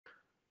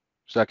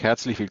sage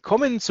herzlich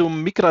willkommen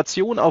zum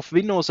Migration auf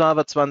Windows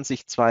Server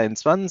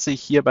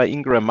 2022 hier bei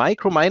Ingram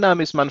Micro. Mein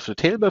Name ist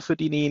Manfred Helber, für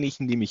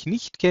diejenigen, die mich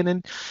nicht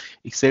kennen.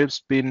 Ich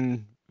selbst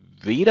bin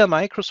weder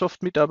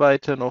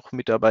Microsoft-Mitarbeiter noch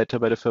Mitarbeiter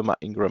bei der Firma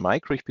Ingram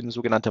Micro. Ich bin ein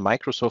sogenannter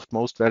Microsoft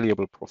Most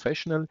Valuable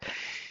Professional.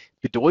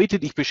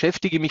 Bedeutet, ich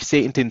beschäftige mich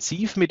sehr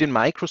intensiv mit den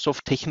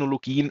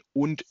Microsoft-Technologien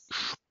und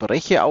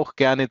spreche auch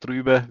gerne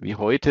drüber wie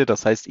heute.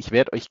 Das heißt, ich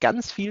werde euch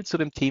ganz viel zu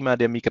dem Thema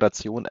der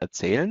Migration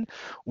erzählen.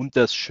 Und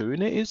das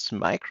Schöne ist,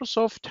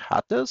 Microsoft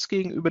hat das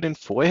gegenüber den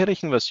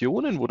vorherigen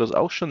Versionen, wo das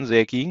auch schon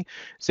sehr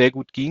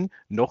gut ging,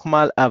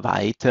 nochmal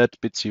erweitert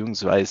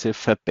bzw.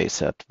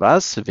 verbessert.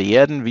 Was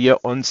werden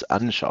wir uns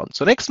anschauen?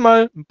 Zunächst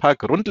mal ein paar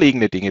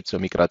grundlegende Dinge zur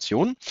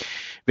Migration.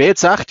 Wer jetzt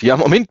sagt, ja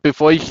Moment,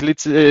 bevor ich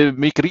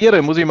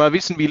migriere, muss ich mal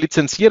wissen, wie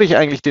lizenziere ich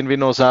eigentlich den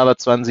Windows Server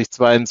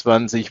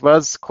 2022,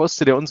 was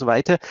kostet er und so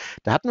weiter.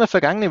 Da hatten wir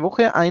vergangene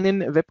Woche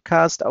einen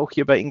Webcast, auch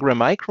hier bei Ingram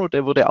Micro,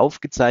 der wurde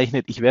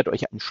aufgezeichnet. Ich werde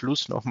euch am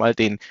Schluss nochmal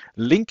den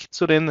Link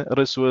zu den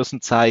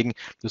Ressourcen zeigen.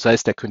 Das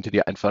heißt, da könntet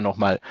ihr einfach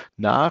nochmal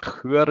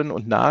nachhören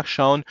und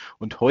nachschauen.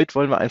 Und heute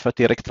wollen wir einfach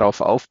direkt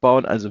drauf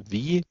aufbauen. Also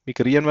wie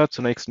migrieren wir?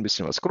 Zunächst ein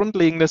bisschen was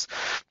Grundlegendes.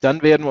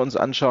 Dann werden wir uns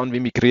anschauen, wie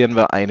migrieren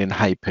wir einen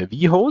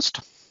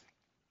Hyper-V-Host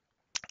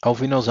auf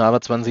Windows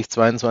Server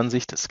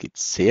 2022, das geht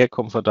sehr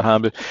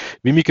komfortabel.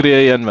 Wie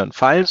migrieren wir einen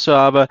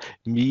File-Server?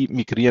 Wie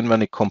migrieren wir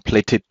eine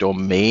komplette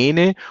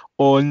Domäne?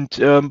 Und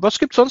was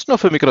gibt es sonst noch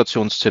für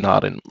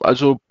Migrationsszenarien?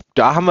 Also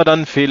da haben wir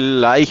dann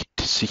vielleicht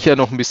sicher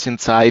noch ein bisschen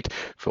Zeit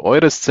für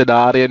eure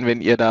Szenarien,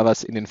 wenn ihr da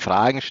was in den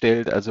Fragen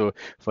stellt. Also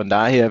von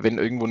daher, wenn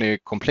irgendwo eine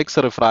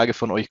komplexere Frage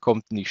von euch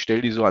kommt und ich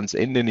stelle die so ans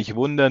Ende, nicht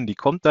wundern, die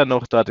kommt dann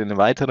noch dort in den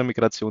weiteren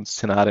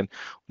Migrationsszenarien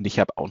und ich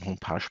habe auch noch ein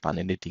paar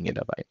spannende Dinge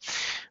dabei.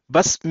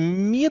 Was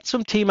mir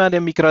zum Thema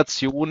der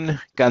Migration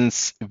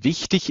ganz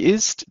wichtig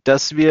ist,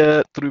 dass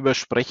wir darüber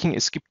sprechen.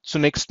 Es gibt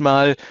zunächst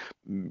mal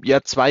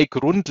ja zwei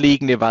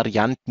grundlegende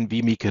Varianten,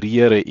 wie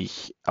migriere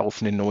ich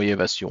auf eine neue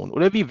Version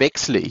oder wie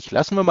wechsle ich.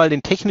 Lassen wir mal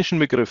den technischen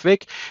Begriff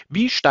weg.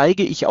 Wie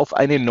steige ich auf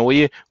eine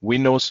neue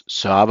Windows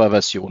Server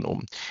Version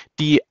um?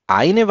 Die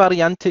eine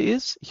Variante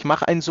ist, ich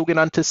mache ein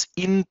sogenanntes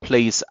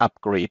In-Place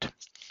Upgrade.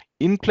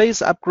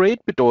 In-Place Upgrade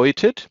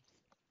bedeutet,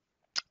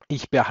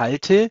 ich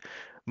behalte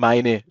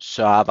meine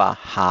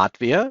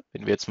Server-Hardware,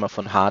 wenn wir jetzt mal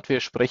von Hardware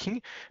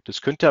sprechen,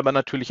 das könnte aber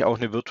natürlich auch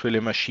eine virtuelle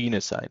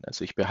Maschine sein.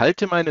 Also ich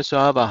behalte meine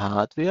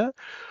Server-Hardware,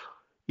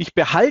 ich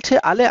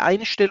behalte alle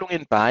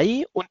Einstellungen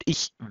bei und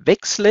ich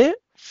wechsle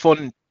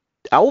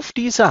auf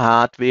dieser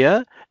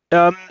Hardware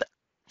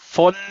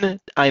von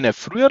einer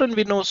früheren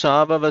Windows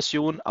Server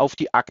Version auf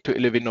die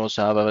aktuelle Windows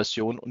Server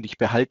Version und ich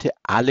behalte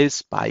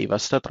alles bei,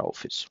 was da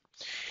drauf ist.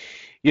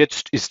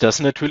 Jetzt ist das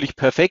natürlich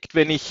perfekt,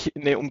 wenn ich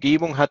eine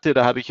Umgebung hatte,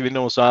 da habe ich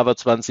Windows Server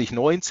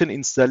 2019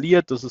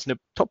 installiert, das ist eine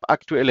top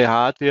aktuelle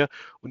Hardware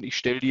und ich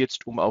stelle die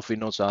jetzt um auf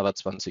Windows Server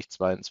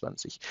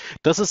 2022.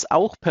 Das ist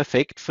auch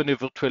perfekt für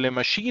eine virtuelle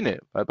Maschine,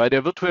 weil bei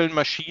der virtuellen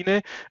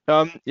Maschine,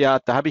 ja,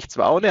 da habe ich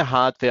zwar auch eine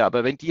Hardware,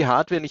 aber wenn die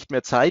Hardware nicht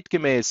mehr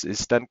zeitgemäß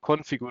ist, dann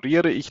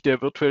konfiguriere ich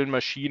der virtuellen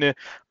Maschine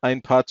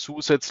ein paar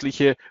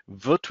zusätzliche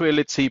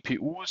virtuelle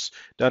CPUs,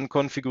 dann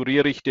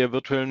konfiguriere ich der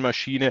virtuellen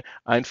Maschine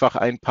einfach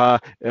ein paar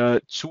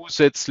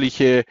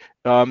zusätzliche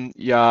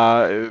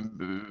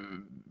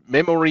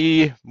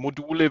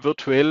Memory-Module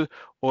virtuell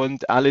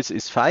und alles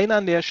ist fein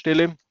an der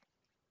Stelle.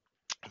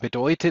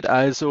 Bedeutet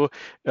also,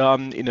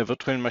 in der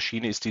virtuellen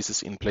Maschine ist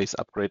dieses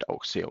In-Place-Upgrade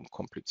auch sehr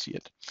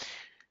unkompliziert.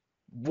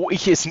 Wo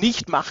ich es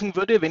nicht machen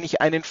würde, wenn ich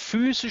einen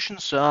physischen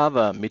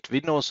Server mit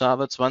Windows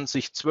Server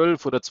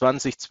 2012 oder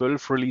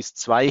 2012 Release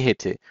 2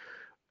 hätte,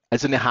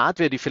 also eine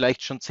Hardware, die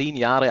vielleicht schon 10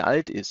 Jahre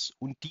alt ist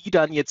und die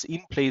dann jetzt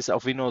in place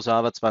auf Windows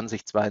Server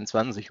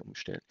 2022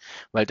 umstellen.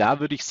 Weil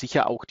da würde ich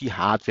sicher auch die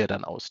Hardware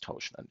dann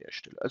austauschen an der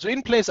Stelle. Also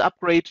in-place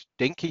Upgrade,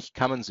 denke ich,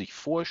 kann man sich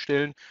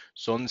vorstellen,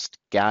 sonst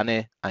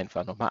gerne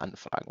einfach nochmal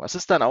anfragen. Was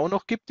es dann auch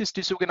noch gibt, ist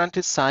die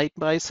sogenannte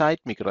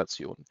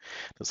Side-by-Side-Migration.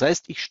 Das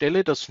heißt, ich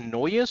stelle das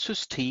neue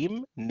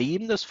System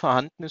neben das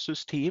vorhandene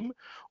System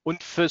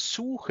und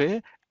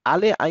versuche,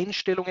 alle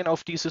Einstellungen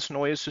auf dieses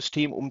neue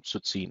System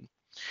umzuziehen.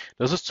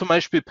 Das ist zum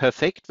Beispiel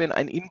perfekt, wenn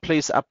ein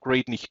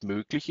In-Place-Upgrade nicht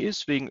möglich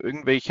ist, wegen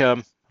irgendwelcher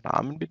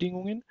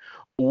Rahmenbedingungen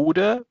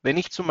oder wenn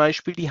ich zum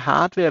Beispiel die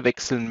Hardware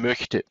wechseln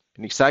möchte.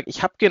 Wenn ich sage,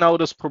 ich habe genau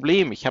das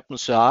Problem, ich habe einen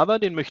Server,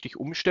 den möchte ich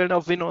umstellen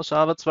auf Windows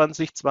Server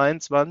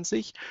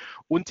 2022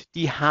 und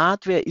die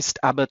Hardware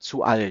ist aber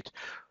zu alt.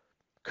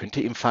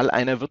 Könnte im Fall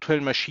einer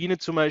virtuellen Maschine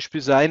zum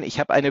Beispiel sein, ich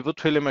habe eine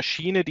virtuelle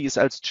Maschine, die ist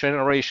als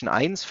Generation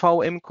 1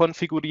 VM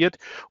konfiguriert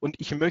und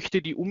ich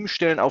möchte die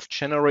umstellen auf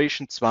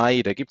Generation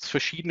 2. Da gibt es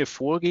verschiedene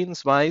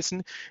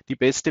Vorgehensweisen. Die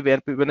beste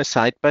wäre über eine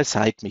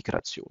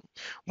Side-by-Side-Migration.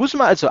 Muss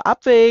man also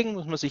abwägen,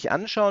 muss man sich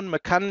anschauen.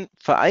 Man kann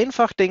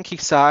vereinfacht, denke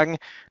ich, sagen,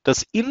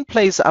 das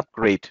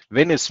In-Place-Upgrade,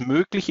 wenn es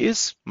möglich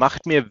ist,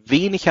 macht mir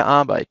weniger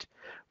Arbeit,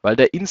 weil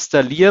da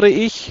installiere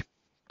ich,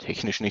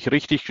 technisch nicht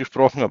richtig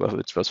gesprochen, aber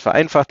wird etwas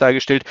vereinfacht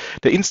dargestellt.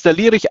 Da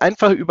installiere ich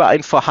einfach über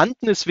ein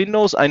vorhandenes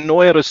Windows ein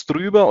neueres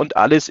drüber und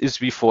alles ist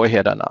wie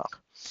vorher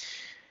danach.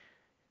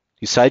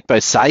 Die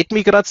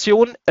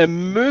Side-by-Side-Migration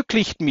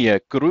ermöglicht mir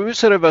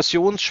größere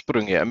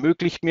Versionssprünge,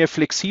 ermöglicht mir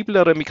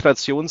flexiblere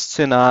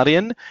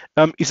Migrationsszenarien,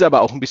 ist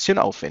aber auch ein bisschen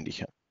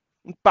aufwendiger.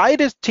 Und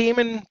beide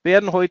Themen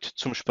werden heute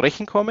zum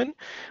Sprechen kommen.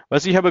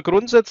 Was ich aber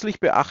grundsätzlich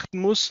beachten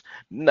muss,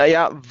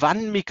 naja,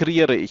 wann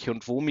migriere ich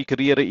und wo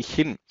migriere ich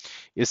hin?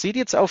 Ihr seht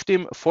jetzt auf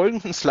dem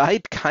folgenden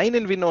Slide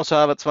keinen Windows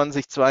Server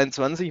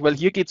 2022, weil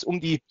hier geht es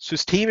um die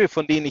Systeme,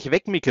 von denen ich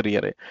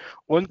wegmigriere.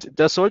 Und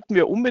da sollten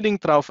wir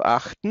unbedingt darauf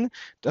achten,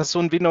 dass so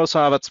ein Windows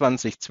Server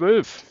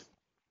 2012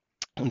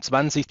 und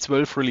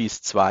 2012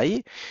 Release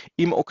 2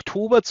 im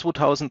Oktober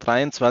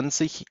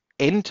 2023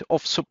 End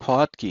of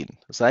Support gehen.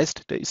 Das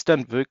heißt, da ist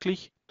dann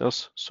wirklich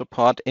das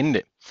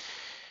Support-Ende.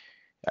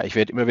 Ja, ich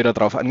werde immer wieder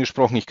darauf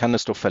angesprochen, ich kann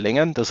das doch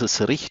verlängern, das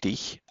ist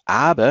richtig,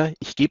 aber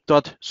ich gebe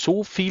dort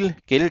so viel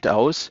Geld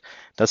aus,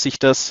 dass sich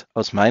das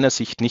aus meiner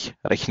Sicht nicht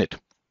rechnet.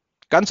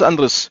 Ganz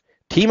anderes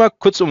Thema,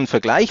 kurz um einen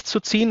Vergleich zu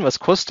ziehen, was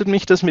kostet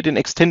mich das mit den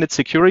Extended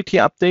Security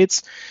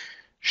Updates?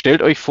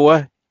 Stellt euch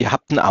vor, ihr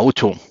habt ein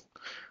Auto.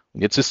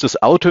 Und jetzt ist das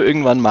Auto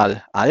irgendwann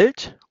mal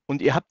alt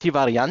und ihr habt die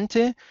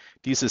Variante,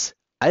 dieses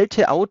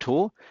alte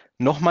Auto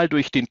nochmal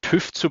durch den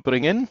TÜV zu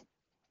bringen,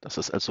 dass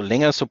es also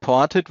länger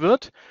supported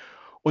wird.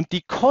 Und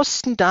die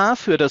Kosten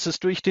dafür, dass es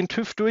durch den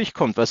TÜV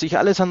durchkommt, was ich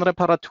alles an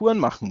Reparaturen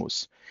machen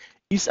muss,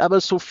 ist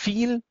aber so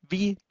viel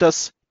wie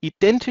das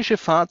identische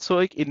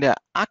Fahrzeug in der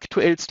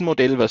aktuellsten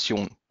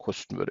Modellversion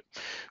kosten würde.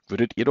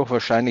 Würdet ihr doch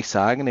wahrscheinlich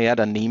sagen, naja,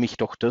 dann nehme ich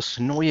doch das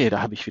Neue,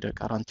 da habe ich wieder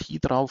Garantie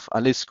drauf,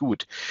 alles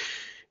gut.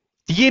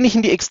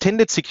 Diejenigen, die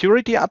Extended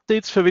Security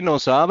Updates für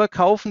Windows Server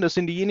kaufen, das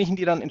sind diejenigen,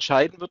 die dann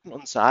entscheiden würden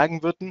und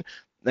sagen würden,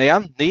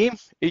 naja, nee,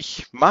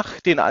 ich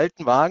mache den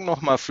alten Wagen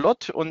nochmal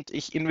flott und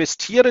ich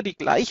investiere die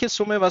gleiche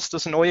Summe, was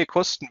das neue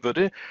kosten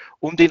würde,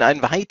 um den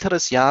ein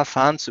weiteres Jahr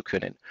fahren zu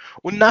können.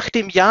 Und nach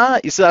dem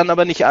Jahr ist dann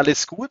aber nicht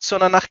alles gut,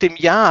 sondern nach dem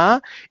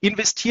Jahr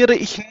investiere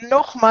ich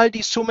nochmal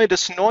die Summe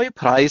des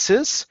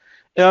Neupreises,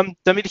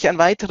 damit ich ein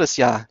weiteres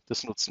Jahr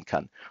das nutzen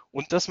kann.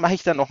 Und das mache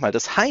ich dann nochmal.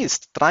 Das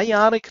heißt, 3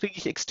 Jahre kriege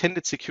ich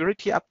Extended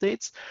Security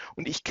Updates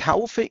und ich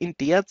kaufe in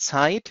der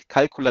Zeit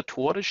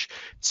kalkulatorisch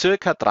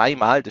circa 3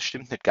 Mal, das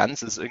stimmt nicht ganz,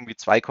 das ist irgendwie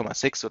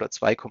 2,6 oder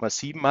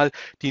 2,7 Mal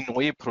die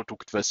neue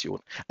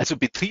Produktversion. Also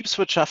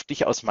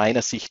betriebswirtschaftlich aus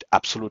meiner Sicht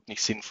absolut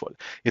nicht sinnvoll.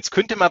 Jetzt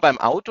könnte man beim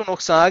Auto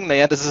noch sagen,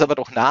 naja, das ist aber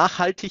doch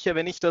nachhaltiger,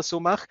 wenn ich das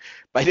so mache.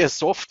 Bei der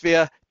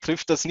Software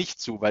trifft das nicht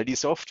zu, weil die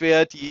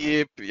Software,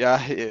 die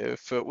ja,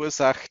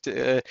 verursacht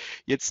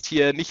jetzt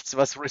hier nichts,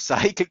 was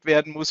recycelt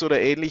werden muss oder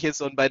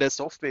ähnliches. Und bei der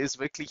Software ist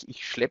wirklich,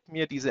 ich schleppe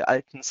mir diese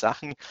alten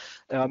Sachen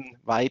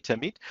weiter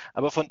mit.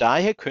 Aber von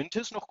daher könnte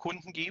es noch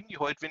Kunden geben, die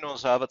heute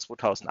Windows Server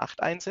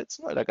 2008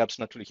 einsetzen, weil da gab es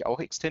natürlich auch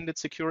Extended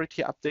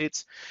Security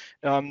Updates.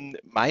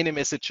 Meine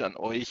Message an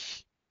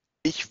euch: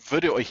 Ich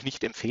würde euch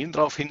nicht empfehlen,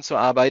 darauf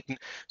hinzuarbeiten,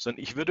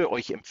 sondern ich würde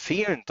euch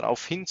empfehlen,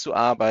 darauf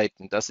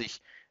hinzuarbeiten, dass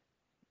ich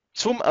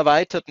zum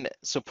erweiterten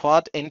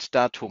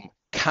Support-Enddatum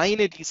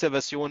keine dieser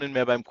Versionen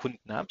mehr beim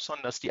Kunden habe,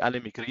 sondern dass die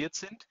alle migriert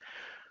sind.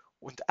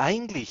 Und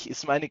eigentlich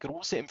ist meine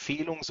große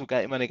Empfehlung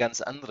sogar immer eine ganz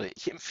andere.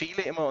 Ich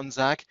empfehle immer und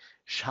sage,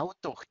 schaut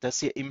doch,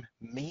 dass ihr im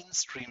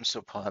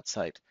Mainstream-Support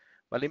seid.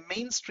 Weil im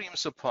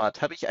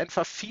Mainstream-Support habe ich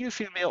einfach viel,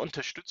 viel mehr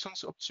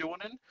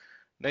Unterstützungsoptionen.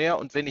 Naja,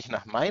 und wenn ich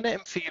nach meiner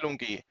Empfehlung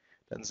gehe,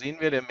 dann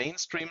sehen wir, der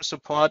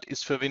Mainstream-Support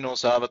ist für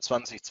Windows Server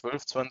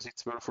 2012,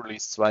 2012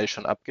 Release 2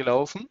 schon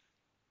abgelaufen.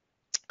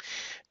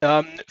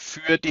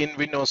 Für den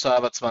Windows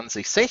Server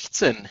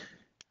 2016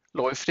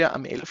 läuft er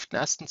am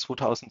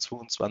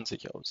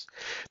 11.01.2022 aus.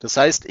 Das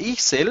heißt,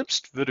 ich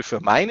selbst würde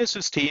für meine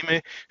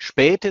Systeme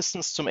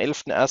spätestens zum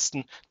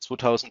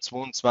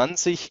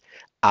 11.01.2022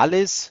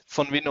 alles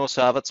von Windows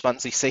Server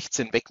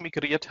 2016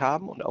 wegmigriert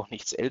haben und auch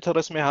nichts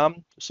Älteres mehr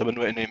haben. Das ist aber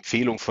nur eine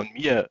Empfehlung von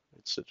mir.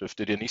 Jetzt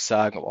dürftet ihr nicht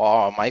sagen,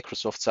 oh,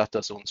 Microsoft sagt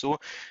das so und so.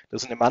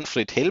 Das ist eine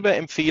Manfred Helber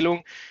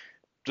Empfehlung.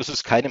 Das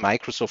ist keine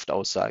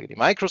Microsoft-Aussage. Die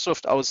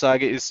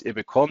Microsoft-Aussage ist, ihr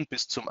bekommt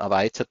bis zum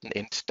erweiterten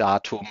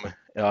Enddatum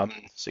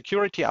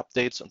Security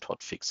Updates und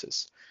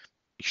Hotfixes.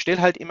 Ich stelle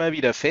halt immer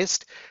wieder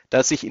fest,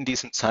 dass ich in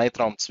diesem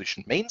Zeitraum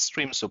zwischen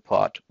Mainstream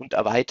Support und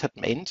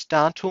erweitertem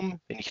Enddatum,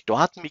 wenn ich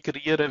dort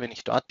migriere, wenn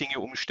ich dort Dinge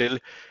umstelle,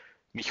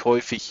 mich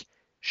häufig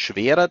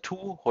schwerer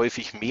tue,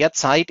 häufig mehr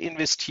Zeit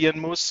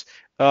investieren muss,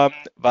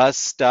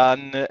 was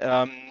dann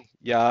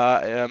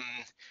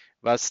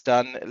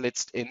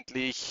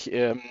letztendlich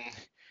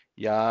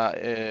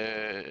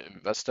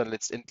was dann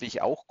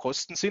letztendlich auch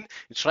Kosten sind.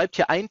 Jetzt schreibt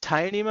hier ein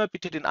Teilnehmer,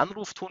 bitte den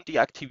Anrufton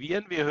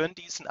deaktivieren. Wir hören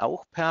diesen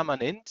auch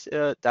permanent.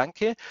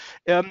 Danke.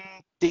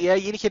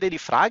 Derjenige, der die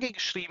Frage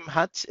geschrieben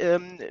hat,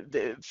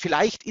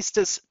 vielleicht ist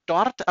es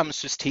dort am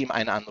System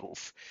ein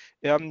Anruf.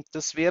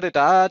 Das wäre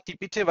da die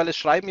Bitte, weil es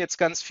schreiben jetzt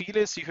ganz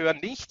viele, sie hören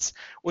nichts.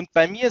 Und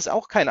bei mir ist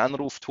auch kein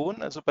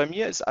Anrufton. Also bei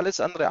mir ist alles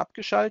andere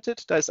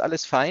abgeschaltet, da ist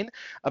alles fein.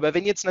 Aber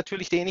wenn jetzt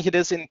natürlich derjenige,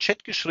 der es in den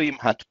Chat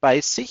geschrieben hat,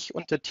 bei sich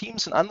unter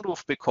Teams einen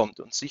Anruf bekommt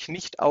und sich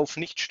nicht auf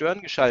Nicht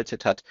stören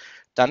geschaltet hat,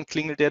 dann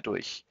klingelt der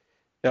durch.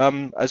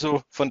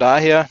 Also von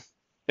daher,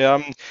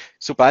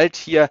 sobald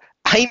hier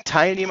ein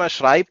Teilnehmer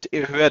schreibt,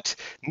 er hört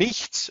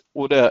nichts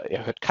oder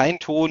er hört keinen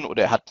Ton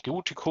oder er hat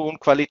gute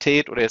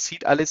Tonqualität oder er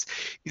sieht alles,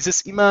 ist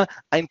es immer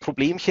ein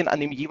Problemchen an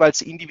dem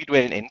jeweils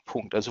individuellen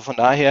Endpunkt. Also von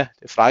daher,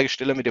 der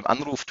Fragesteller mit dem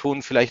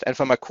Anrufton vielleicht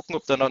einfach mal gucken,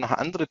 ob da noch eine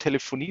andere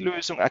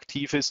Telefonielösung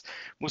aktiv ist,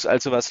 muss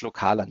also was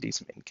lokal an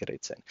diesem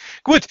Endgerät sein.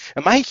 Gut,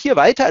 dann mache ich hier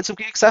weiter. Also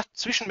wie gesagt,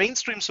 zwischen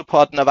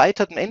Mainstream-Support und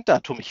erweitertem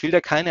Enddatum. Ich will da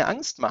keine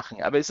Angst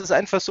machen, aber es ist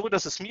einfach so,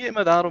 dass es mir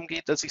immer darum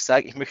geht, dass ich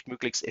sage, ich möchte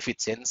möglichst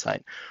effizient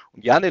sein.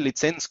 Und ja, eine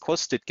Lizenz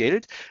kostet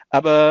Geld,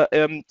 aber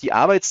die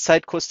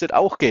Arbeitszeit kostet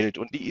auch Geld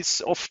und die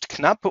ist oft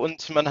knapp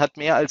und man hat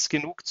mehr als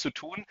genug zu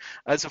tun.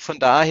 Also von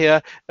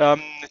daher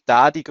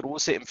da die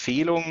große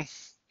Empfehlung,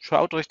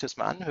 schaut euch das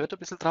mal an, hört ein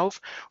bisschen drauf.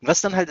 Und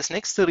was dann halt das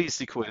nächste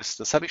Risiko ist,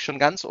 das habe ich schon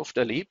ganz oft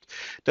erlebt,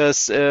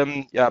 dass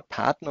ja,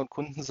 Partner und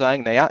Kunden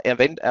sagen, naja,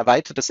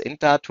 erweitertes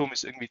Enddatum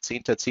ist irgendwie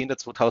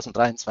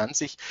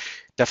 10.10.2023.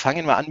 Da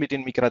fangen wir an mit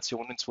den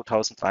Migrationen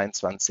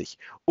 2023.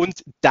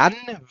 Und dann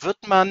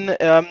wird man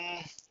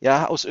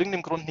ja, aus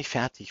irgendeinem Grund nicht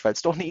fertig, weil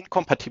es doch eine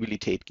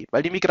Inkompatibilität gibt,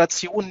 weil die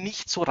Migration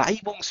nicht so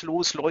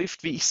reibungslos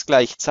läuft, wie ich es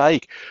gleich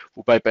zeige.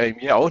 Wobei bei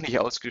mir auch nicht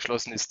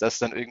ausgeschlossen ist, dass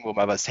dann irgendwo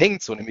mal was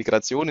hängt. So eine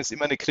Migration ist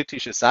immer eine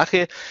kritische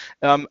Sache,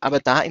 aber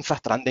da einfach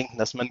dran denken,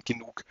 dass man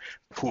genug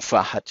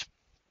Puffer hat.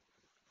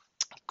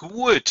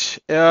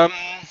 Gut, dann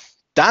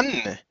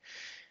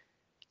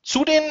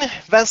zu den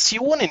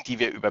Versionen, die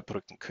wir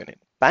überbrücken können.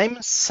 Beim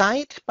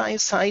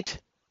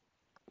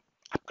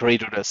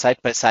Side-by-Side-Upgrade oder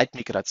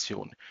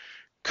Side-by-Side-Migration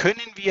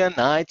können wir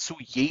nahezu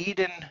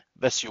jeden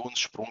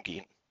Versionssprung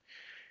gehen.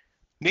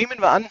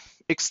 Nehmen wir an,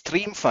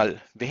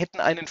 Extremfall. Wir hätten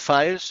einen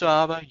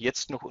File-Server,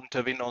 jetzt noch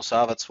unter Windows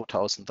Server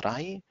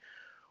 2003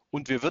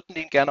 und wir würden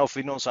den gerne auf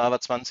Windows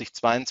Server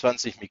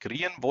 2022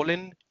 migrieren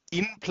wollen.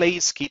 In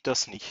Place geht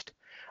das nicht.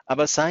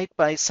 Aber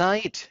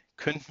Side-by-Side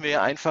könnten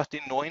wir einfach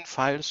den neuen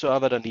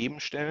File-Server daneben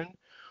stellen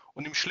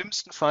und im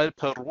schlimmsten Fall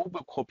per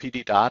Robocopy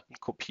die Daten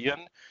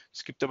kopieren.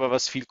 Es gibt aber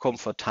was viel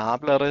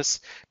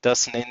komfortableres.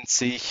 Das nennt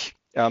sich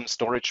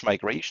Storage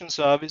Migration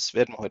Service,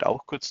 werden wir heute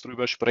auch kurz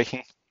drüber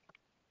sprechen.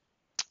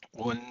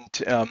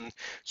 Und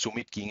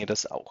somit ginge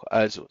das auch.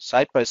 Also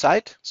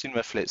Side-by-Side sind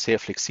wir sehr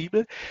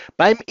flexibel.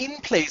 Beim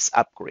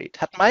In-Place-Upgrade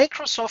hat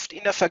Microsoft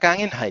in der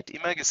Vergangenheit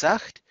immer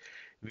gesagt,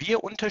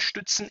 wir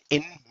unterstützen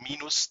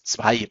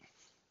N-2.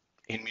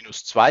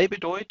 N-2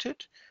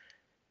 bedeutet,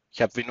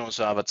 ich habe Windows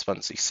Server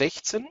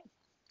 2016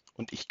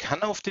 und ich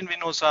kann auf den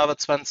Windows Server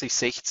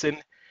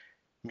 2016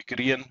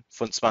 migrieren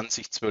von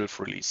 2012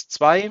 Release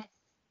 2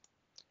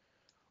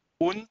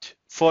 und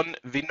von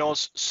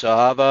Windows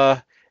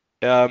Server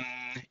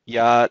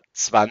ja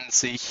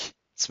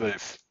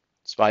 2012,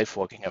 zwei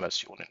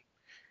Vorgängerversionen.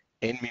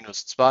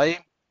 N-2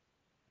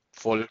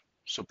 voll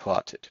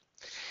supported.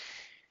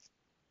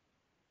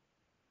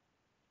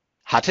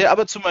 Hatte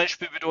aber zum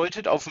Beispiel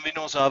bedeutet, auf dem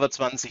Windows Server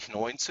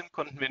 2019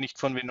 konnten wir nicht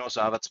von Windows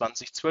Server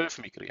 2012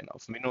 migrieren,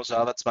 auf dem Windows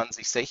Server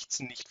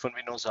 2016 nicht von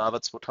Windows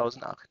Server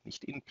 2008,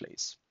 nicht in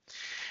place.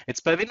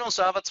 Jetzt bei Windows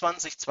Server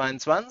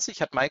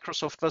 2022 hat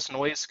Microsoft was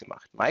Neues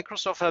gemacht.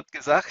 Microsoft hat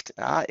gesagt,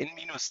 ja,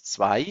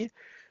 N-2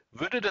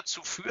 würde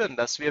dazu führen,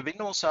 dass wir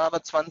Windows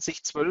Server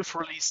 2012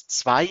 Release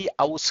 2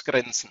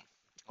 ausgrenzen.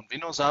 Und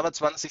Windows Server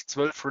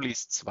 2012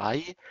 Release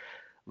 2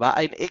 war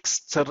ein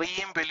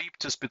extrem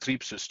beliebtes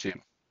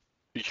Betriebssystem.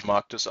 Ich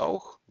mag das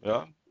auch,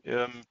 ja,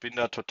 bin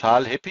da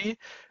total happy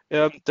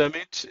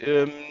damit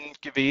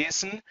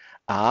gewesen,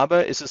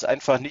 aber es ist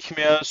einfach nicht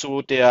mehr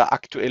so der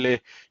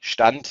aktuelle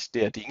Stand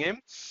der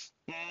Dinge.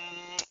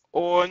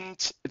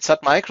 Und jetzt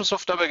hat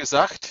Microsoft aber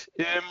gesagt,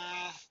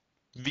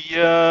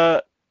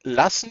 wir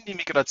lassen die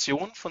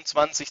Migration von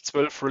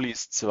 2012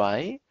 Release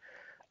 2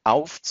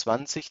 auf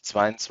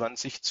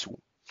 2022 zu.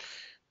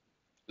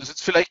 Das ist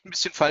jetzt vielleicht ein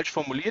bisschen falsch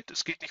formuliert,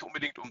 es geht nicht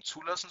unbedingt um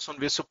Zulassen,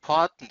 sondern wir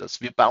supporten das.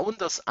 Wir bauen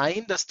das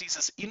ein, dass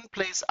dieses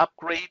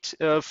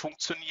In-Place-Upgrade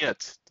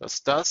funktioniert,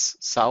 dass das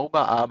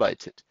sauber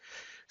arbeitet.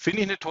 Finde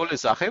ich eine tolle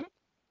Sache.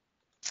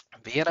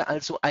 Wäre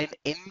also ein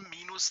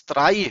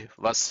N-3,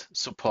 was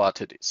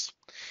supported ist.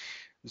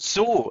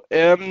 So,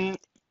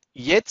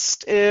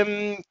 jetzt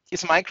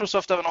ist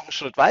Microsoft aber noch einen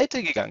Schritt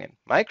weiter gegangen.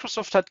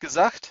 Microsoft hat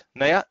gesagt,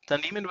 naja,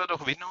 dann nehmen wir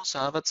doch Windows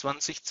Server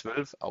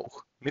 2012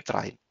 auch mit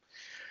rein.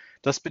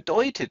 Das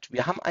bedeutet,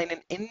 wir haben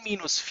einen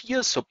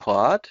N-4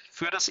 Support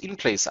für das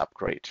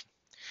In-Place-Upgrade.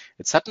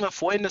 Jetzt hatten wir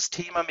vorhin das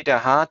Thema mit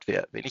der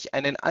Hardware. Wenn ich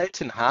einen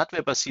alten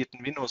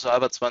Hardware-basierten Windows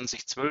Server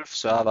 2012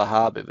 Server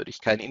habe, würde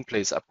ich kein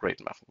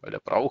In-Place-Upgrade machen, weil da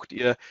braucht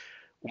ihr,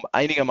 um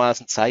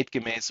einigermaßen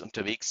zeitgemäß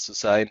unterwegs zu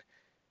sein,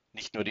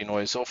 nicht nur die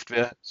neue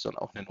Software,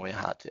 sondern auch eine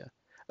neue Hardware.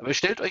 Aber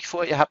stellt euch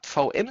vor, ihr habt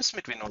VMs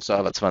mit Windows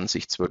Server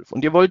 2012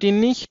 und ihr wollt ihn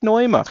nicht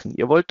neu machen.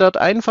 Ihr wollt dort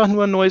einfach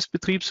nur ein neues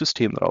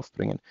Betriebssystem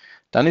draufbringen.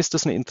 Dann ist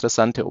das eine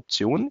interessante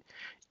Option.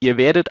 Ihr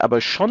werdet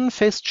aber schon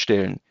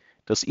feststellen,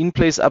 das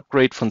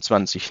In-Place-Upgrade von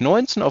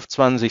 2019 auf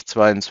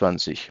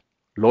 2022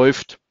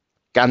 läuft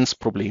ganz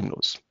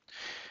problemlos.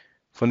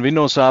 Von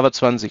Windows Server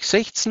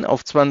 2016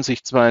 auf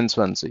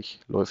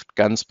 2022 läuft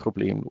ganz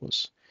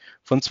problemlos.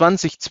 Von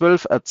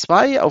 2012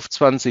 R2 auf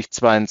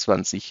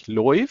 2022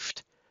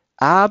 läuft,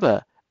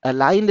 aber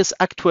Allein das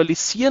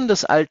Aktualisieren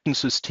des alten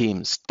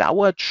Systems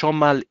dauert schon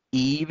mal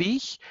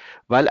ewig,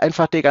 weil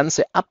einfach der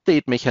ganze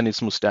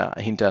Update-Mechanismus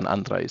dahinter ein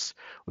anderer ist.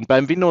 Und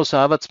beim Windows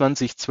Server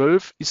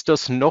 2012 ist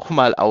das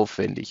nochmal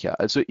aufwendiger.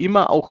 Also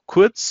immer auch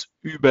kurz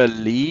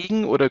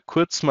überlegen oder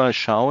kurz mal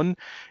schauen,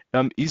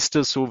 ist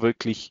das so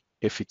wirklich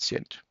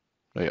effizient?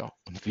 Naja,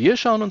 und wir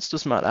schauen uns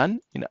das mal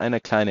an in einer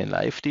kleinen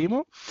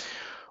Live-Demo.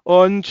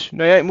 Und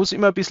naja, ich muss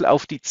immer ein bisschen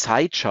auf die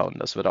Zeit schauen,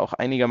 dass wir da auch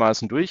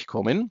einigermaßen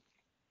durchkommen.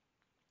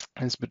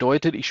 Das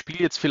bedeutet, ich spiele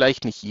jetzt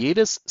vielleicht nicht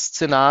jedes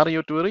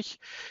Szenario durch.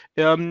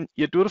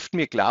 Ihr dürft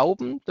mir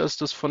glauben, dass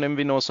das von dem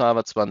Windows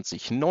Server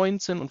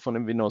 2019 und von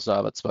dem Windows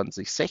Server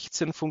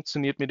 2016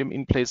 funktioniert mit dem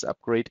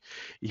In-Place-Upgrade.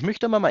 Ich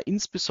möchte aber mal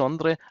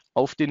insbesondere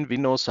auf den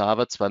Windows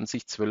Server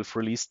 2012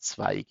 Release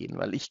 2 gehen,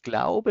 weil ich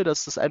glaube,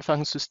 dass das einfach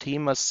ein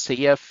System, was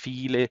sehr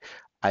viele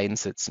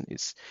einsetzen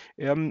ist.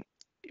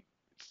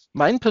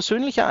 Mein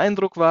persönlicher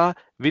Eindruck war,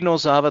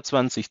 Windows Server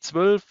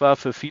 2012 war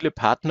für viele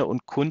Partner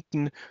und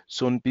Kunden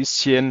so ein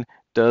bisschen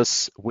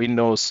das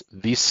Windows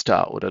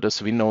Vista oder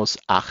das Windows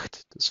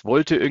 8. Das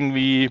wollte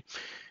irgendwie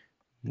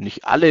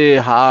nicht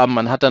alle haben.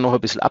 Man hat da noch ein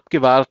bisschen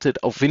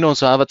abgewartet. Auf Windows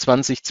Server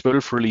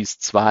 2012 Release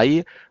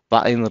 2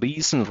 war ein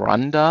riesen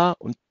Run da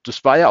und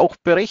das war ja auch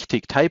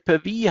berechtigt.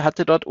 Hyper-V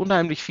hatte dort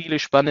unheimlich viele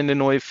spannende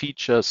neue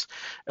Features.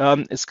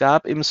 Es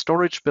gab im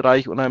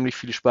Storage-Bereich unheimlich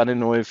viele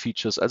spannende neue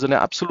Features. Also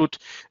eine absolut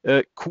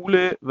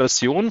coole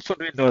Version von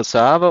Windows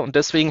Server und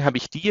deswegen habe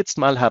ich die jetzt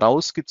mal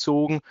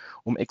herausgezogen,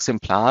 um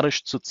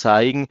exemplarisch zu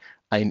zeigen,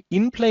 ein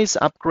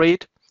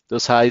In-Place-Upgrade.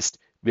 Das heißt,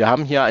 wir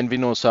haben hier ein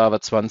Windows Server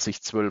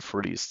 2012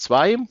 Release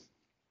 2.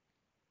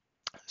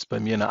 Das ist bei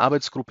mir in der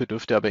Arbeitsgruppe,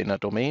 dürfte aber in der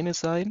Domäne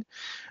sein.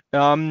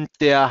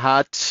 Der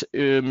hat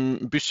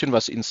ein bisschen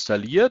was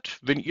installiert.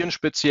 Wenn ihr einen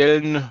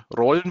speziellen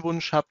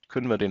Rollenwunsch habt,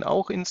 können wir den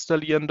auch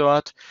installieren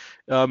dort.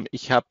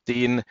 Ich habe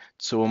den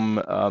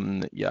zum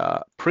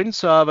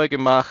Print-Server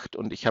gemacht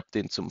und ich habe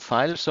den zum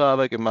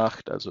File-Server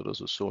gemacht. Also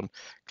das ist so ein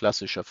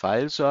klassischer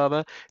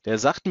File-Server. Der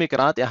sagt mir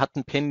gerade, er hat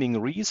einen Pending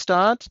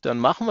Restart. Dann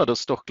machen wir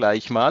das doch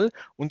gleich mal.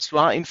 Und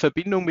zwar in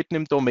Verbindung mit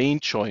einem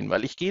Domain-Join,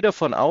 weil ich gehe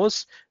davon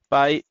aus,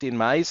 bei den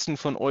meisten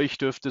von euch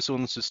dürfte so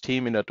ein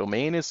System in der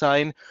Domäne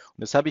sein. Und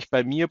das habe ich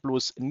bei mir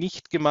bloß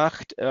nicht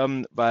gemacht,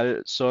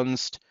 weil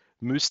sonst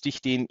müsste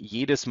ich den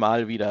jedes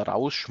Mal wieder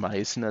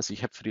rausschmeißen. Also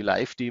ich habe für die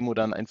Live-Demo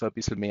dann einfach ein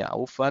bisschen mehr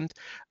Aufwand.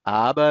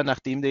 Aber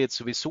nachdem der jetzt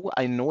sowieso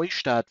einen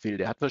Neustart will,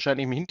 der hat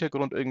wahrscheinlich im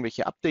Hintergrund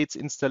irgendwelche Updates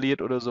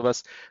installiert oder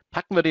sowas,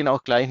 packen wir den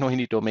auch gleich noch in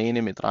die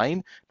Domäne mit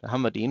rein. Da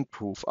haben wir den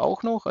Proof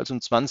auch noch, also ein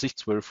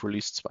 2012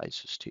 Release 2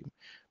 System.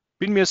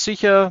 Bin mir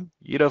sicher,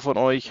 jeder von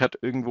euch hat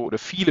irgendwo, oder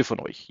viele von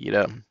euch,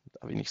 jeder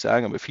darf ich nicht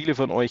sagen, aber viele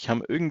von euch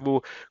haben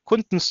irgendwo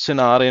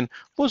Kundenszenarien,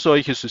 wo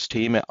solche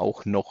Systeme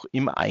auch noch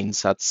im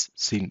Einsatz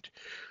sind.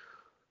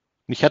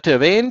 Und ich hatte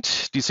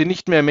erwähnt, die sind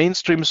nicht mehr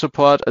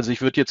Mainstream-Support, also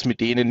ich würde jetzt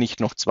mit denen nicht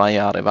noch 2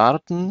 Jahre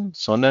warten,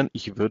 sondern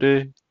ich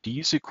würde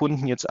diese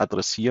Kunden jetzt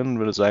adressieren und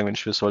würde sagen,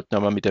 Mensch, wir sollten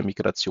aber mit der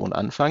Migration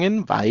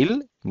anfangen,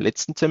 weil im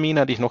letzten Termin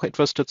hatte ich noch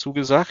etwas dazu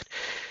gesagt,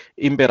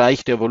 im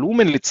Bereich der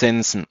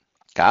Volumenlizenzen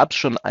gab es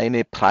schon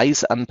eine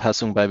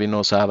Preisanpassung bei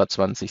Windows Server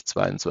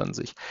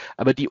 2022.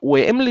 Aber die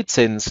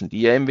OEM-Lizenzen,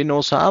 die ja im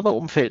Windows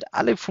Server-Umfeld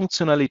alle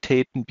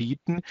Funktionalitäten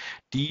bieten,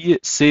 die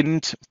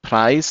sind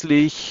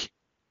preislich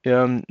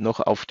noch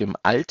auf dem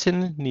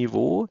alten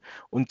Niveau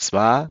und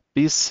zwar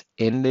bis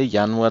Ende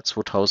Januar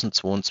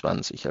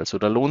 2022. Also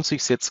da lohnt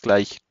sich jetzt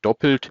gleich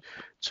doppelt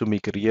zu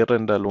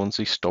migrieren, da lohnt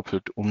sich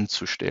doppelt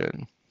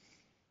umzustellen.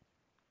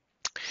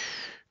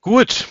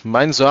 Gut,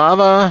 mein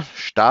Server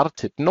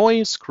startet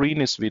neu,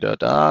 Screen ist wieder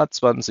da,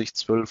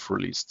 2012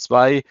 Release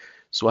 2,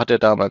 so hat er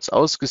damals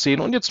ausgesehen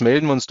und jetzt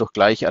melden wir uns doch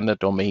gleich an der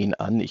Domain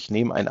an. Ich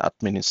nehme einen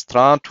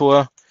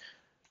Administrator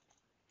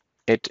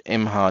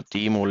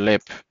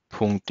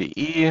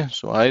 @mhdemolab.de,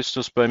 so heißt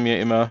das bei mir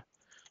immer.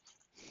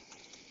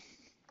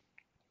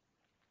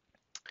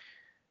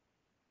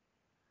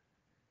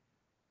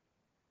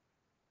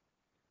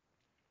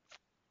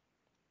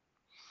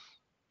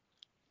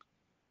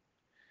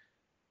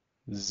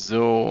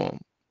 So.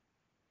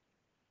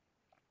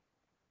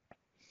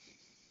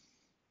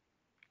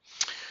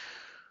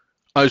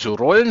 Also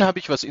Rollen habe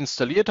ich was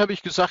installiert, habe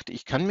ich gesagt.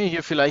 Ich kann mir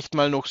hier vielleicht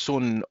mal noch so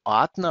einen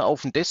Ordner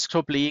auf den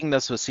Desktop legen,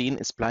 dass wir sehen,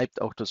 es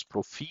bleibt auch das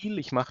Profil.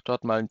 Ich mache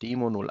dort mal einen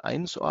Demo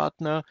 01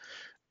 Ordner.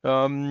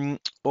 Und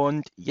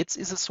jetzt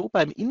ist es so,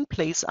 beim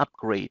In-Place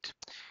Upgrade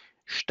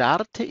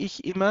starte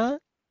ich immer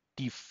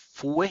die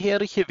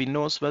vorherige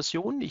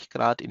Windows-Version, die ich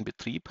gerade in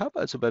Betrieb habe,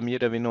 also bei mir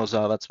der Windows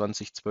Server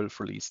 2012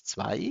 Release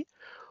 2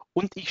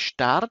 und ich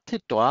starte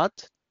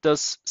dort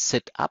das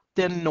Setup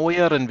der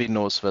neueren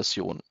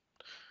Windows-Version.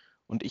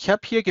 Und ich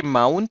habe hier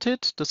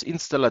gemountet das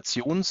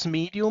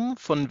Installationsmedium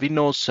von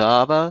Windows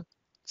Server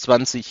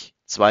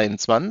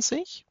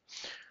 2022.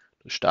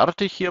 Das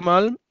starte ich hier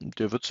mal.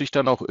 Der wird sich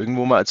dann auch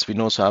irgendwo mal als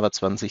Windows Server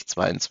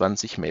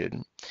 2022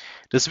 melden.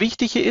 Das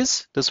Wichtige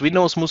ist, das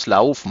Windows muss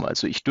laufen.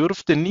 Also ich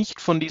dürfte nicht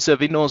von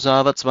dieser Windows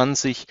Server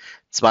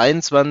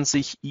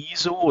 2022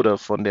 ISO oder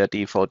von der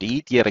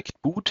DVD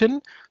direkt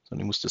booten,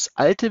 sondern ich muss das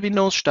alte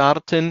Windows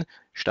starten,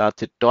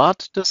 starte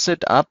dort das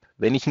Setup,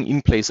 wenn ich ein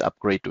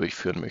In-Place-Upgrade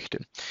durchführen möchte.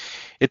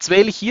 Jetzt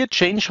wähle ich hier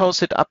Change How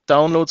Setup,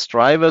 Downloads,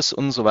 Drivers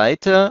und so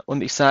weiter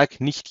und ich sage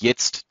nicht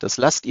jetzt. Das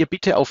lasst ihr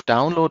bitte auf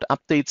Download,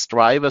 Updates,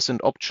 Drivers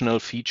und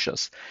Optional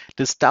Features.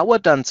 Das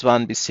dauert dann zwar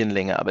ein bisschen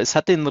länger, aber es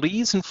hat den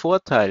riesen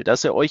Vorteil,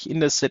 dass er euch in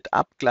das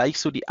Setup gleich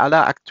so die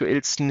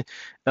alleraktuellsten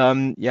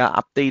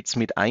Updates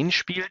mit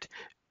einspielt.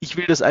 Ich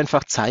will das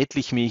einfach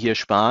zeitlich mir hier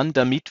sparen,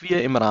 damit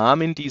wir im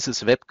Rahmen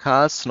dieses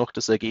Webcasts noch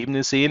das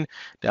Ergebnis sehen.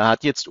 Der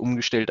hat jetzt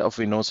umgestellt auf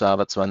Windows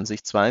Server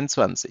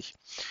 2022.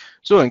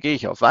 So, dann gehe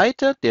ich auf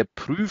Weiter. Der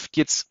prüft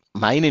jetzt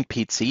meinen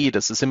PC.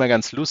 Das ist immer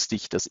ganz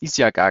lustig. Das ist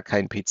ja gar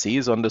kein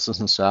PC, sondern das ist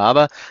ein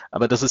Server.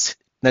 Aber das ist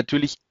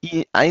natürlich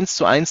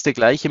 1:1 der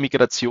gleiche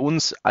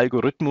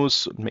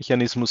Migrationsalgorithmus und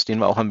Mechanismus, den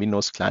wir auch am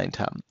Windows Client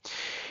haben.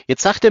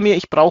 Jetzt sagt er mir,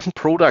 ich brauche einen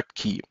Product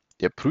Key.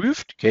 Der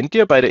prüft, kennt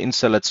ihr bei der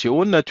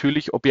Installation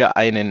natürlich, ob ihr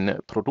einen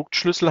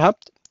Produktschlüssel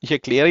habt. Ich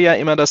erkläre ja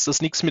immer, dass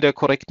das nichts mit der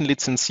korrekten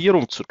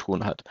Lizenzierung zu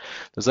tun hat.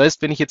 Das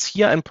heißt, wenn ich jetzt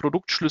hier einen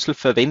Produktschlüssel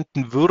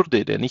verwenden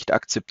würde, der nicht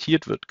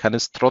akzeptiert wird, kann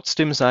es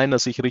trotzdem sein,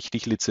 dass ich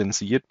richtig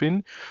lizenziert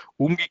bin.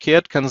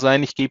 Umgekehrt kann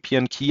sein, ich gebe hier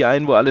einen Key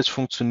ein, wo alles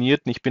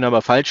funktioniert, und ich bin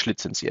aber falsch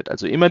lizenziert.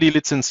 Also immer die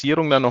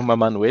Lizenzierung dann nochmal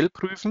manuell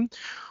prüfen.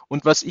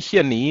 Und was ich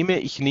hier nehme,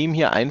 ich nehme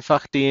hier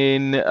einfach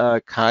den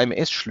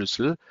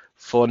KMS-Schlüssel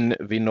von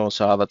Windows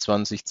Server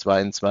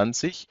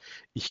 2022.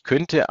 Ich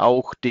könnte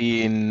auch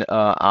den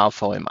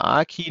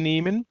AVMA-Key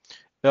nehmen.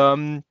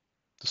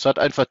 Das hat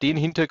einfach den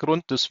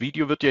Hintergrund, das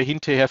Video wird ja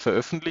hinterher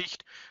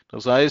veröffentlicht.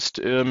 Das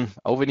heißt,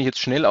 auch wenn ich jetzt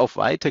schnell auf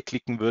Weiter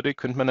klicken würde,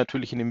 könnte man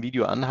natürlich in dem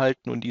Video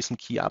anhalten und diesen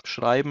Key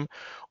abschreiben.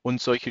 Und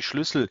solche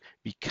Schlüssel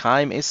wie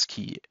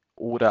KMS-Key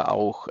oder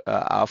auch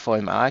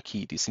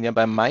AVMA-Key, die sind ja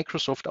bei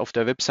Microsoft auf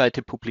der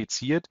Webseite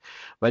publiziert,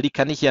 weil die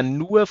kann ich ja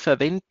nur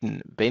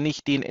verwenden, wenn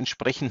ich den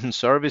entsprechenden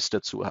Service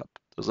dazu habe.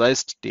 Das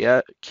heißt,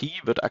 der Key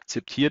wird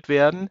akzeptiert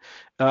werden,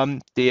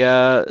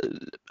 der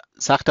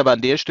sagt aber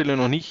an der Stelle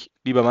noch nicht,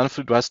 lieber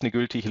Manfred, du hast eine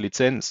gültige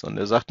Lizenz. Und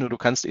er sagt nur, du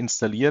kannst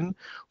installieren.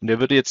 Und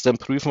er würde jetzt dann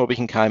prüfen, ob ich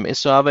einen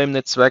KMS-Server im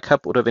Netzwerk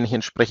habe oder wenn ich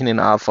entsprechend den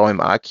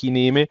AVMA-Key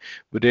nehme,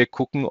 würde er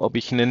gucken, ob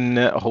ich einen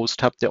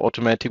Host habe, der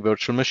Automatic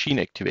Virtual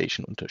Machine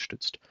Activation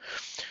unterstützt.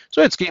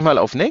 So, jetzt gehe ich mal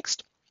auf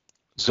Next.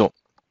 So,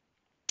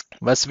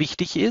 was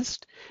wichtig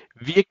ist,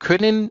 wir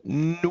können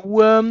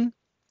nur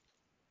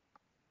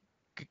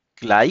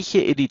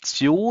gleiche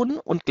Edition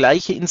und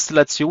gleiche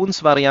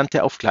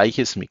Installationsvariante auf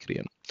Gleiches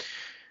migrieren.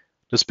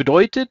 Das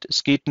bedeutet,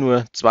 es geht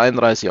nur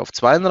 32 auf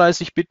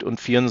 32-Bit und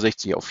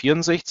 64 auf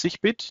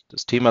 64-Bit.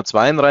 Das Thema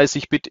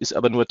 32-Bit ist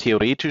aber nur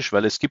theoretisch,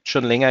 weil es gibt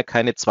schon länger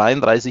keine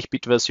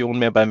 32-Bit-Version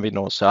mehr beim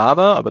Windows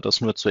Server, aber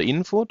das nur zur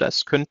Info,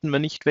 das könnten wir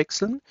nicht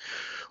wechseln.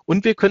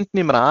 Und wir könnten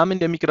im Rahmen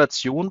der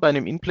Migration bei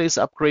einem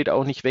In-Place-Upgrade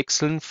auch nicht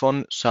wechseln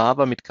von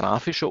Server mit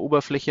grafischer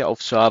Oberfläche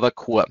auf Server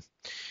Core.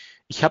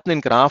 Ich habe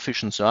einen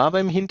grafischen Server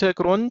im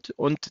Hintergrund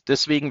und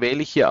deswegen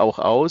wähle ich hier auch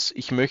aus,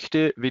 ich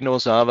möchte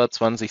Windows Server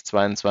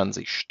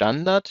 2022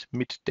 Standard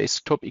mit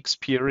Desktop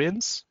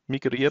Experience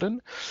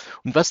migrieren.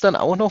 Und was dann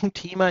auch noch ein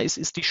Thema ist,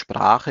 ist die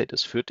Sprache.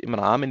 Das führt im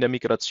Rahmen der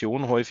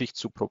Migration häufig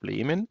zu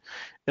Problemen.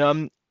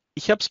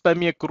 Ich habe es bei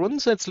mir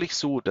grundsätzlich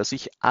so, dass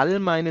ich all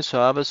meine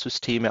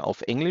Serversysteme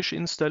auf Englisch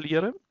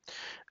installiere.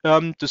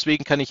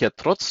 Deswegen kann ich ja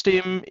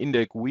trotzdem in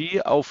der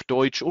GUI auf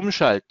Deutsch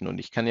umschalten und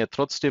ich kann ja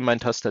trotzdem mein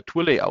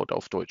Tastaturlayout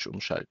auf Deutsch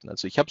umschalten.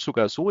 Also ich habe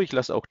sogar so, ich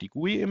lasse auch die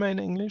GUI immer in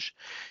Englisch.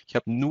 Ich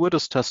habe nur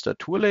das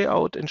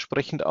Tastaturlayout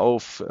entsprechend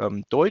auf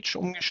Deutsch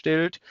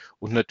umgestellt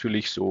und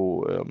natürlich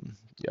so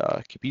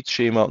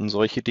Gebietsschema und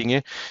solche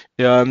Dinge.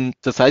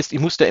 Das heißt, ich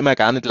muss da immer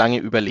gar nicht lange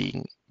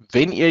überlegen.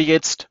 Wenn ihr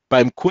jetzt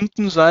beim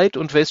Kunden seid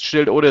und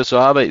feststellt, oh, der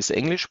Server ist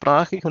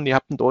englischsprachig und ihr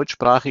habt ein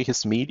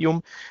deutschsprachiges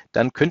Medium,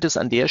 dann könnte es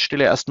an der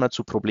Stelle erstmal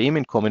zu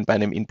Problemen kommen bei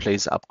einem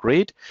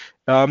In-Place-Upgrade.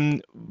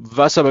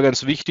 Was aber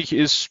ganz wichtig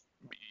ist,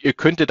 ihr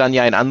könntet dann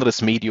ja ein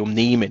anderes Medium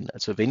nehmen.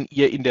 Also wenn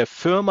ihr in der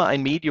Firma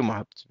ein Medium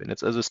habt, wenn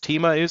jetzt also das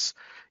Thema ist,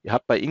 ihr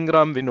habt bei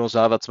Ingram Windows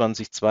Server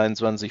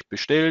 2022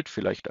 bestellt,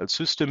 vielleicht als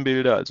System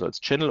Builder, also als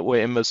Channel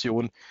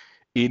OEM-Version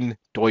in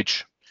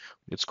Deutsch.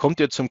 Jetzt kommt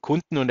ihr zum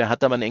Kunden und er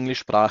hat aber einen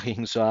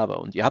englischsprachigen Server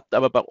und ihr habt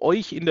aber bei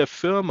euch in der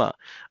Firma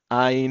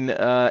ein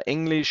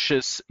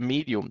englisches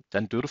Medium,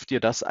 dann dürft ihr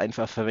das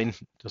einfach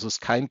verwenden. Das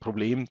ist kein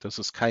Problem, das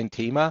ist kein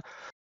Thema,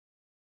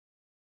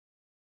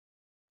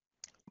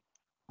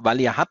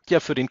 weil ihr habt ja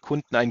für den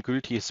Kunden ein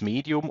gültiges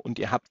Medium und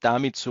ihr habt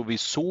damit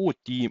sowieso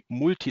die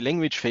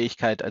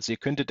Multilanguage-Fähigkeit, also ihr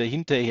könntet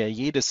dahinterher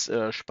jedes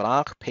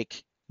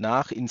Sprachpack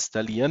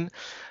nachinstallieren.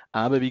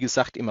 Aber wie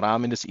gesagt, im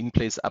Rahmen des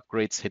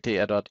In-Place-Upgrades hätte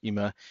er dort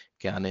immer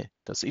gerne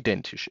das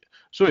Identische.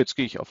 So, jetzt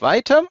gehe ich auf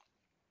Weiter.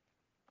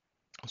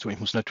 So, ich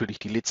muss natürlich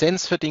die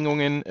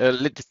Lizenzbedingungen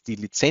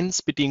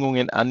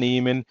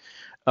annehmen.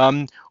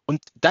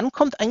 Und dann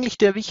kommt eigentlich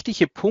der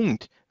wichtige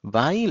Punkt,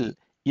 weil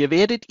ihr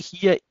werdet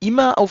hier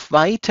immer auf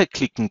Weiter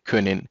klicken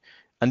können.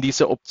 an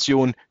dieser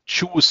Option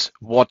Choose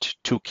what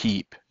to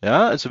keep.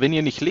 Ja, also wenn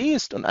ihr nicht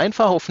lest und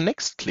einfach auf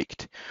Next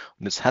klickt,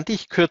 und das hatte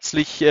ich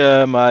kürzlich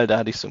mal, da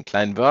hatte ich so einen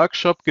kleinen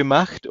Workshop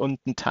gemacht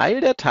und ein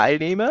Teil der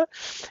Teilnehmer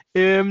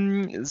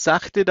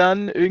sagte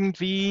dann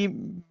irgendwie,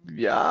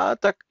 ja,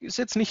 da ist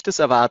jetzt nicht das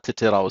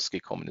Erwartete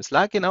rausgekommen. Es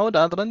lag genau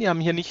daran, die haben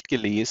hier nicht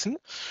gelesen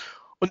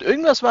und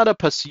irgendwas war da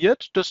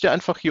passiert, dass der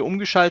einfach hier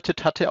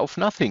umgeschaltet hatte auf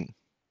Nothing.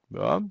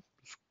 Ja,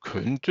 es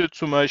könnte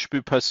zum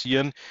Beispiel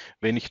passieren,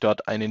 wenn ich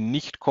dort eine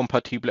nicht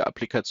kompatible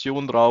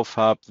Applikation drauf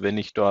habe, wenn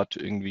ich dort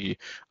irgendwie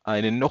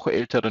einen noch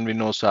älteren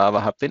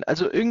Windows-Server habe, wenn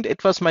also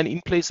irgendetwas mein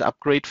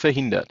In-Place-Upgrade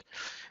verhindert.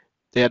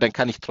 Ja, dann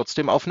kann ich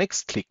trotzdem auf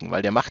Next klicken,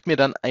 weil der macht mir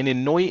dann eine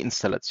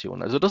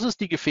Neuinstallation. Also das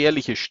ist die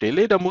gefährliche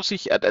Stelle. Da muss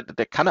ich,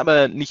 da kann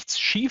aber nichts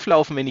schief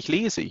laufen, wenn ich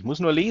lese. Ich muss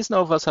nur lesen,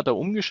 auf was hat er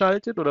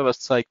umgeschaltet oder was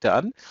zeigt er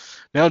an.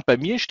 Ja, und bei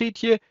mir steht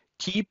hier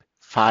Keep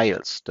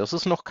Files. Das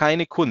ist noch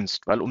keine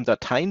Kunst, weil um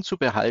Dateien zu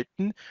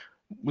behalten,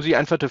 muss ich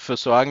einfach dafür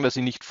sorgen, dass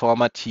ich nicht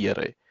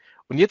formatiere.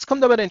 Und jetzt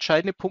kommt aber der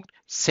entscheidende Punkt,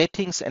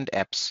 Settings and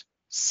Apps.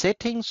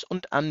 Settings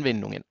und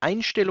Anwendungen,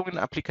 Einstellungen,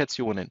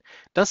 Applikationen.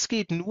 Das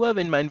geht nur,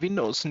 wenn mein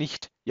Windows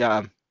nicht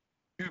ja,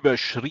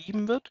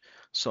 überschrieben wird,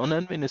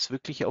 sondern wenn es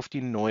wirklich auf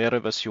die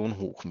neuere Version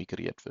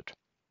hochmigriert wird.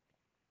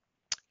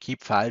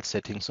 Keep Files,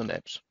 Settings und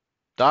Apps.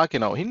 Da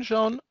genau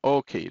hinschauen.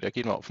 Okay, da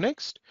gehen wir auf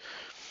Next.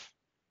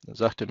 Dann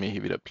sagt er mir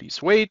hier wieder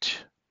Please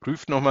wait.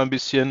 Prüft noch mal ein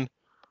bisschen.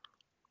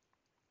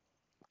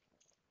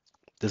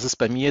 Das ist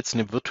bei mir jetzt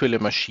eine virtuelle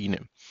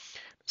Maschine.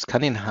 Das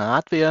kann in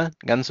Hardware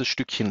ein ganzes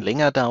Stückchen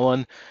länger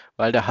dauern,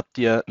 weil da habt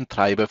ihr einen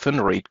Treiber für einen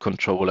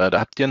RAID-Controller, da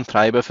habt ihr einen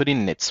Treiber für die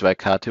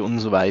Netzwerkkarte und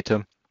so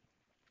weiter.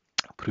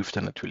 Prüft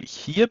er natürlich.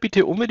 Hier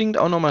bitte unbedingt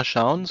auch nochmal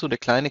schauen, so der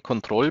kleine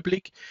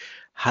Kontrollblick.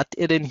 Hat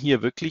er denn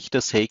hier wirklich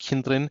das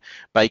Häkchen drin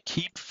bei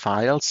Keep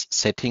Files,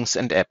 Settings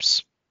and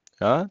Apps?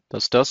 Ja,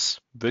 dass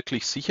das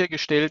wirklich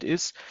sichergestellt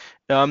ist.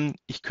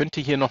 Ich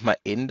könnte hier nochmal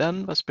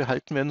ändern, was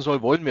behalten werden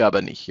soll, wollen wir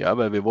aber nicht, ja,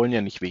 weil wir wollen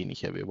ja nicht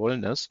weniger, wir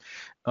wollen das.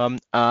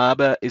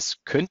 Aber es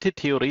könnte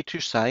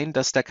theoretisch sein,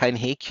 dass da kein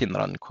Häkchen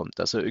rankommt,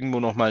 dass er irgendwo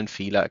nochmal einen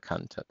Fehler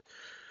erkannt hat.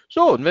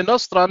 So, und wenn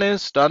das dran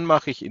ist, dann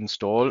mache ich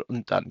Install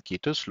und dann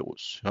geht es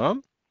los. Ja.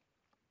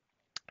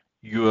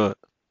 Your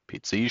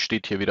PC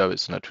steht hier wieder,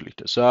 ist natürlich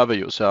der Server.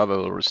 Your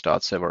server will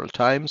restart several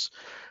times.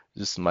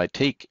 This might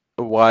take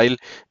a while.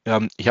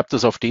 Ich habe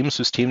das auf dem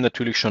System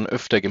natürlich schon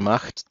öfter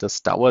gemacht.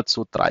 Das dauert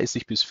so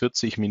 30 bis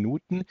 40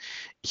 Minuten.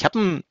 Ich habe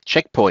einen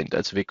Checkpoint,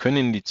 also wir können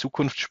in die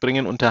Zukunft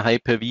springen unter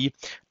Hyper-V,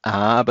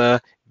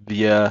 aber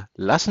wir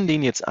lassen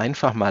den jetzt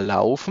einfach mal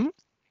laufen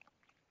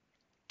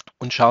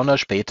und schauen da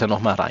später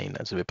nochmal rein.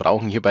 Also wir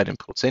brauchen hier bei den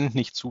Prozent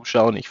nicht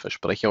zuschauen. Ich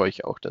verspreche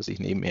euch auch, dass ich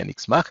nebenher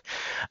nichts mache.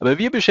 Aber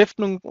wir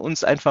beschäftigen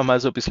uns einfach mal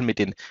so ein bisschen mit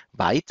den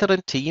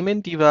weiteren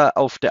Themen, die wir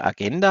auf der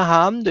Agenda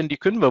haben, denn die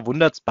können wir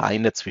wunderbar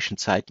in der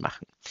Zwischenzeit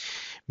machen.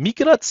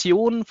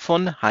 Migration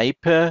von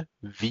Hyper-V-Hosts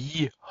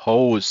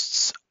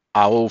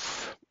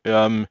auf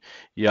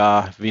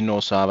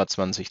Windows Server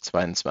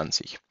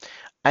 2022.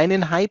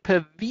 Einen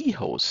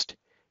Hyper-V-Host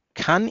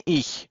kann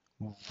ich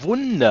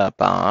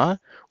wunderbar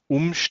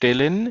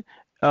umstellen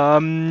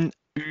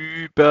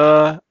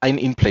über ein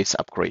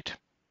In-Place-Upgrade.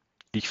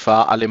 Ich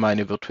fahre alle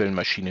meine virtuellen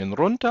Maschinen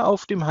runter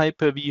auf dem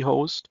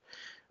Hyper-V-Host,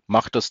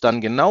 mache das dann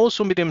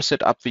genauso mit dem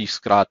Setup, wie ich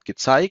es gerade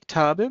gezeigt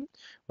habe.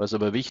 Was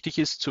aber wichtig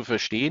ist zu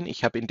verstehen,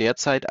 ich habe in der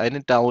Zeit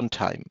eine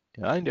Downtime.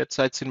 Ja, in der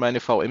Zeit sind meine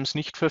VMs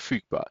nicht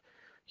verfügbar.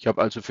 Ich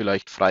habe also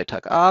vielleicht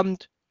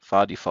Freitagabend,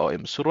 fahre die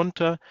VMs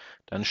runter,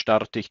 dann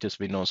starte ich das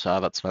Windows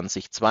Server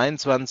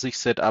 2022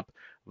 Setup,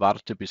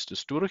 warte bis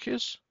das durch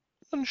ist,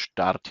 dann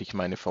starte ich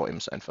meine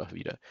VMs einfach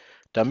wieder.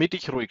 Damit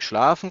ich ruhig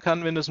schlafen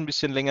kann, wenn das ein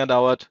bisschen länger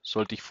dauert,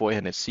 sollte ich vorher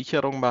eine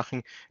Sicherung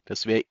machen.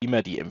 Das wäre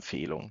immer die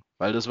Empfehlung.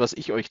 Weil das, was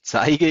ich euch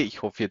zeige,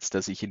 ich hoffe jetzt,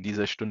 dass ich in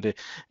dieser Stunde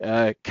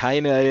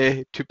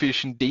keine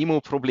typischen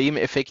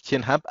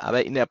Demo-Problemeffektchen habe,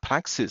 aber in der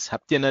Praxis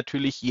habt ihr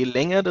natürlich, je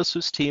länger das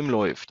System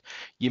läuft,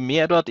 je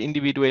mehr dort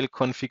individuell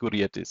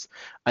konfiguriert ist,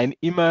 ein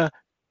immer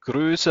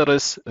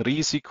größeres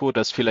Risiko,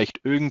 dass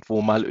vielleicht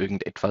irgendwo mal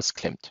irgendetwas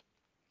klemmt.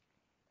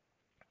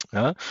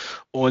 Ja,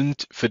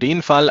 und für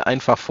den Fall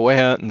einfach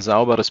vorher ein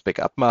sauberes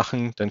Backup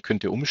machen, dann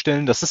könnt ihr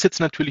umstellen. Das ist jetzt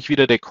natürlich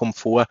wieder der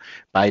Komfort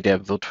bei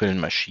der virtuellen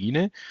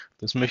Maschine.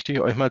 Das möchte ich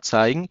euch mal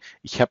zeigen.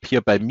 Ich habe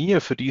hier bei mir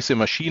für diese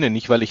Maschine,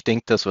 nicht weil ich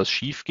denke, dass was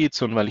schief geht,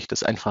 sondern weil ich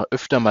das einfach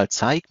öfter mal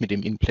zeige mit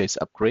dem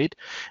In-Place-Upgrade.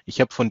 Ich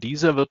habe von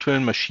dieser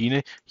virtuellen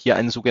Maschine hier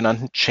einen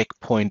sogenannten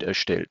Checkpoint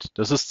erstellt.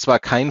 Das ist zwar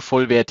kein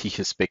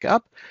vollwertiges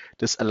Backup,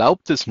 das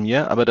erlaubt es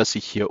mir, aber dass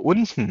ich hier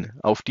unten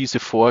auf diese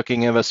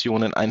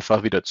Vorgängerversionen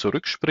einfach wieder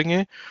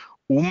zurückspringe,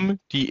 um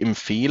die im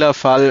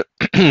Fehlerfall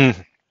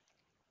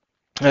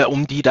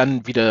um die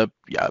dann wieder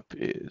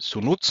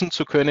so nutzen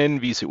zu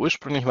können, wie sie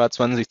ursprünglich war,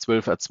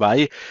 2012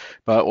 A2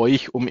 bei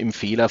euch, um im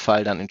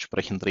Fehlerfall dann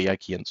entsprechend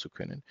reagieren zu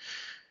können.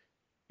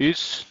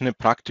 Ist eine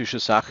praktische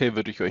Sache,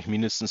 würde ich euch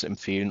mindestens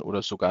empfehlen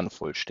oder sogar ein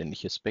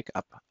vollständiges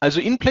Backup. Also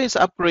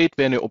In-Place-Upgrade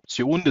wäre eine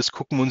Option, das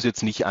gucken wir uns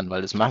jetzt nicht an,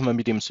 weil das machen wir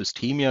mit dem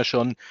System ja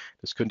schon.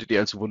 Das könntet ihr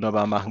also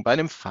wunderbar machen bei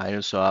einem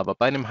File-Server,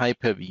 bei einem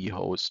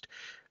Hyper-V-Host.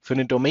 Für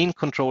einen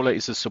Domain-Controller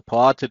ist es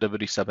supported, da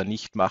würde ich es aber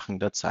nicht machen,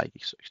 da zeige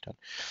ich es euch dann.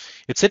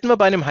 Jetzt hätten wir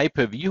bei einem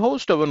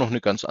Hyper-V-Host aber noch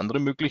eine ganz andere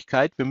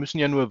Möglichkeit. Wir müssen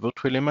ja nur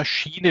virtuelle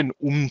Maschinen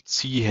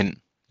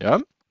umziehen.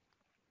 Ja?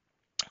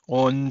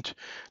 Und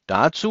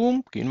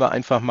dazu gehen wir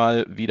einfach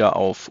mal wieder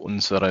auf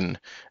unseren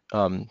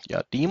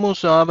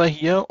Demo-Server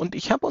hier und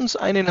ich habe uns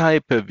einen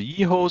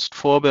Hyper-V-Host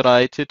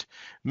vorbereitet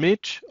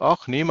mit,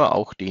 nehmen wir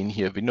auch den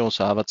hier, Windows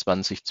Server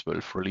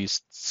 2012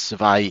 Release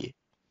 2.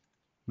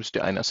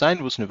 Müsste einer sein,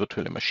 wo es eine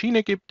virtuelle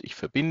Maschine gibt. Ich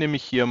verbinde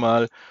mich hier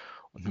mal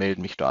und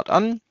melde mich dort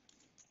an.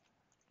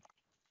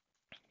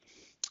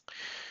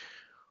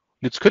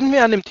 Jetzt könnten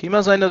wir an dem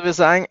Thema sein, dass wir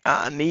sagen,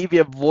 nee,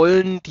 wir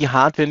wollen die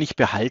Hardware nicht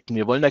behalten.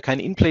 Wir wollen da kein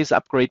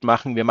In-Place-Upgrade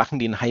machen. Wir machen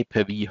den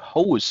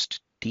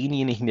Hyper-V-Host,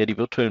 denjenigen, der die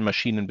virtuellen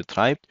Maschinen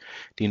betreibt,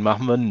 den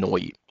machen wir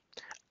neu.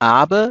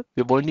 Aber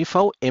wir wollen die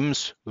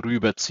VMs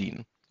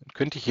rüberziehen. Dann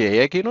könnte ich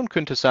hierher gehen und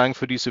könnte sagen,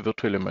 für diese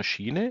virtuelle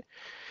Maschine,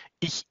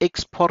 ich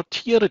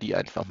exportiere die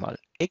einfach mal.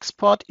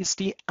 Export ist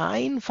die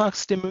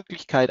einfachste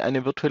Möglichkeit,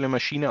 eine virtuelle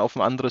Maschine auf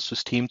ein anderes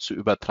System zu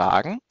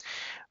übertragen,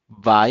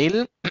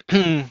 weil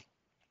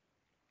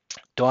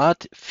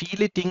dort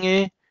viele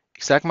Dinge,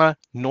 ich sag mal,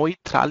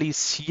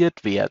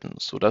 neutralisiert werden,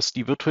 sodass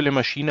die virtuelle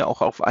Maschine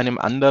auch auf einem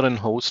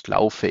anderen Host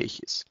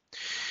lauffähig ist.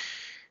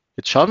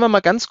 Jetzt schauen wir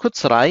mal ganz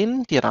kurz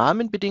rein, die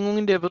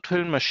Rahmenbedingungen der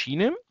virtuellen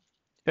Maschine.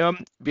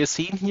 Wir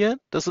sehen hier,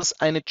 das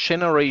ist eine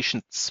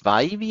Generation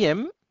 2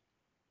 VM.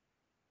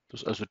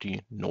 Das ist also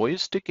die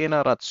neueste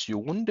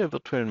Generation der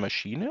virtuellen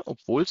Maschine,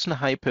 obwohl es ein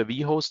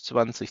Hyper-V-Host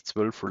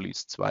 2012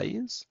 Release 2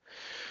 ist.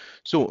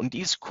 So, und die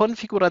ist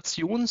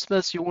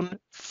Konfigurationsversion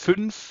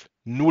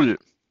 5.0.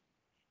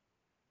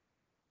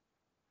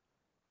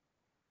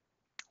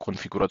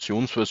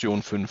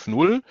 Konfigurationsversion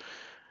 5.0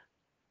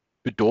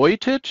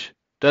 bedeutet,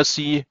 dass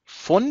sie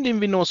von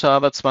dem Windows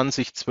Server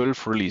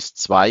 2012 Release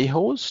 2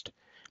 Host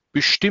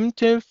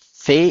bestimmte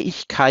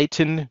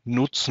Fähigkeiten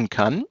nutzen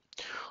kann.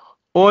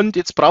 Und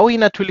jetzt brauche ich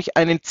natürlich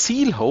einen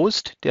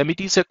Zielhost, der mit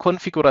dieser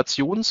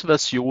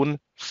Konfigurationsversion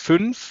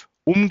 5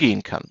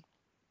 umgehen kann.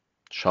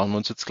 Schauen wir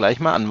uns jetzt gleich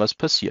mal an, was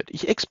passiert.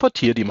 Ich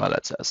exportiere die mal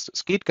als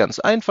erstes. Geht ganz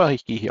einfach.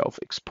 Ich gehe hier auf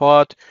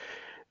Export,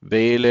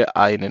 wähle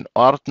einen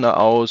Ordner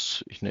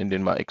aus. Ich nenne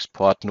den mal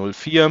Export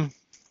 04.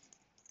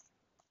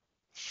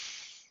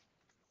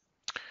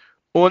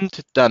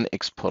 Und dann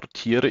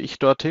exportiere ich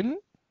dorthin.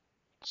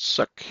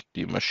 Zack,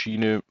 die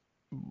Maschine.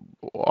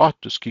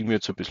 Das ging mir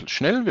jetzt ein bisschen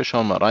schnell. Wir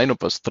schauen mal rein,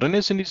 ob was drin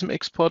ist in diesem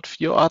Export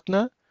 4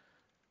 Ordner.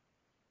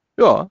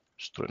 Ja,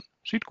 ist drin.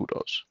 Sieht gut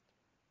aus.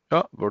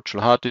 Ja,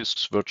 Virtual Hard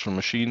Disks, Virtual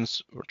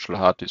Machines, Virtual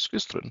Hard Disk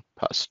ist drin.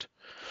 Passt.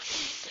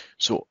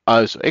 So,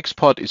 also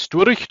Export ist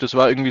durch. Das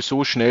war irgendwie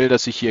so schnell,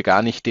 dass ich hier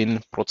gar nicht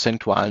den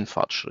prozentualen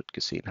Fortschritt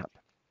gesehen habe.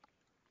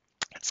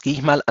 Jetzt gehe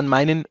ich mal an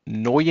meinen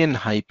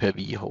neuen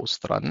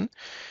Hyper-V-Host ran.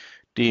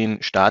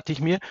 Den starte ich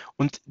mir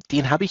und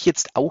den habe ich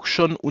jetzt auch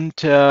schon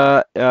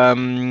unter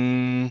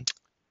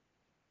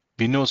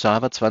Windows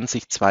Server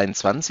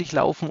 2022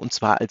 laufen und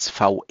zwar als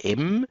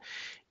VM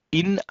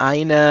in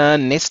einer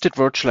Nested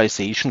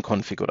Virtualization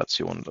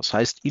Konfiguration. Das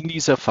heißt, in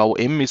dieser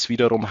VM ist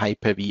wiederum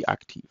Hyper-V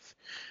aktiv.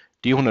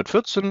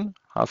 D114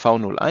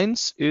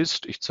 HV01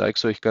 ist, ich zeige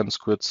es euch ganz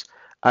kurz,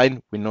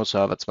 ein Windows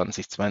Server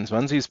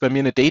 2022, ist bei mir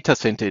eine Data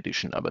Center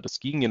Edition, aber das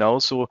ging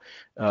genauso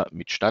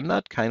mit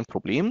Standard, kein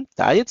Problem.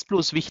 Da jetzt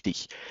bloß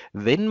wichtig,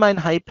 wenn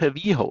mein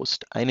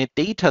Hyper-V-Host eine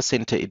Data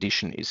Center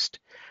Edition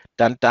ist,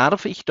 dann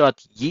darf ich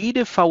dort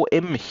jede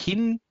VM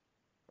hin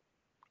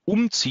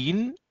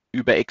umziehen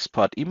über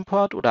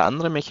Export-Import oder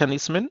andere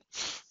Mechanismen,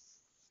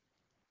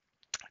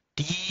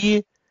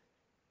 die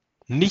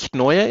nicht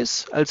neuer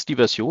ist als die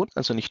Version,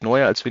 also nicht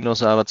neuer als Windows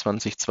Server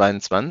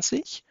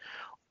 2022.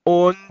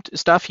 Und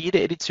es darf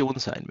jede Edition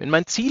sein. Wenn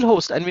mein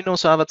Zielhost ein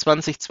Windows Server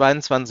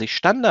 2022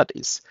 Standard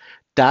ist,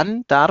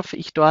 dann darf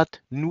ich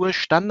dort nur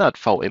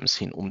Standard-VMs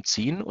hin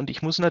umziehen. Und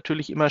ich muss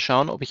natürlich immer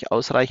schauen, ob ich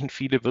ausreichend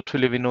viele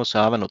virtuelle Windows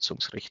Server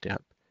Nutzungsrechte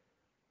habe.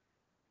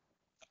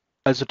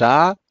 Also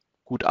da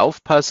gut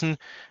aufpassen,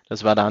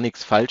 dass wir da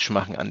nichts falsch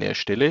machen an der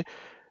Stelle.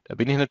 Da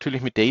bin ich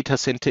natürlich mit Data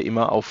Center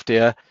immer auf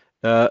der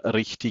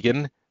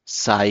richtigen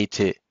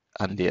Seite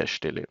an der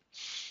Stelle.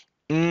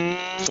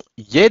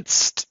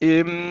 Jetzt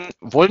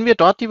wollen wir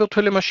dort die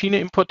virtuelle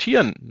Maschine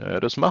importieren. Naja,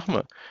 das machen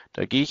wir.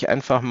 Da gehe ich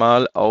einfach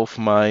mal auf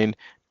mein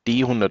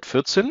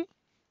D114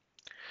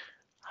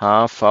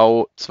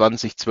 HV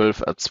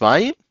 2012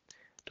 R2.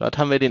 Dort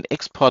haben wir den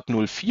Export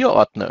 04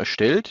 Ordner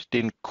erstellt.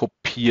 Den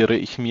kopiere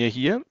ich mir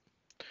hier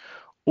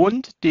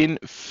und den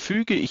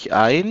füge ich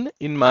ein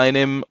in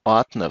meinem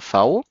Ordner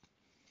V.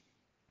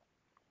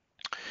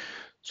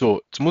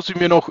 So, jetzt muss ich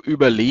mir noch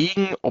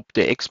überlegen, ob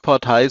der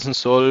Export heißen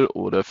soll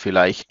oder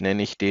vielleicht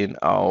nenne ich den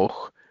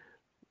auch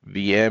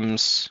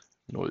VMs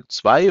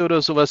 02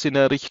 oder sowas in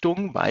der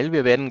Richtung, weil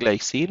wir werden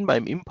gleich sehen,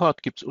 beim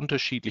Import gibt es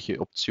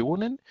unterschiedliche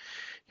Optionen.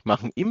 Ich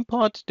mache einen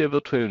Import der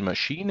virtuellen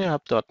Maschine,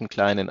 habe dort einen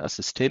kleinen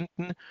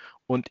Assistenten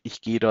und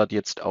ich gehe dort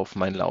jetzt auf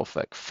mein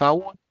Laufwerk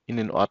V in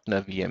den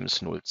Ordner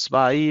VMs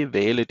 02,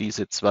 wähle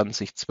diese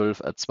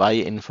 2012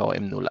 R2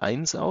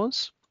 NVM01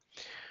 aus.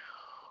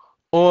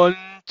 und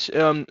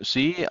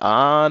sehe,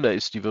 da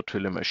ist die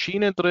virtuelle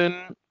Maschine drin.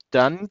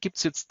 Dann gibt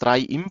es jetzt 3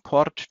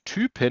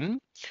 Importtypen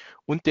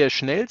und der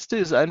schnellste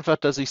ist einfach,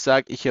 dass ich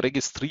sage, ich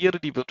registriere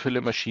die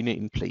virtuelle Maschine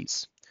in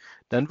place.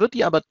 Dann wird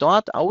die aber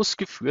dort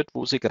ausgeführt,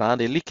 wo sie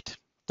gerade liegt.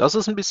 Das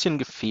ist ein bisschen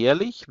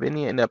gefährlich, wenn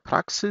ihr in der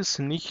Praxis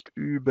nicht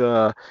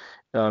über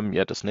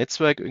ja, das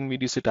Netzwerk irgendwie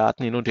diese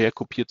Daten hin und her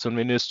kopiert, sondern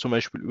wenn ihr es zum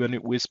Beispiel über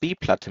eine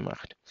USB-Platte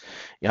macht.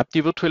 Ihr habt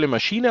die virtuelle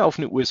Maschine auf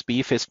eine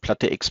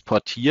USB-Festplatte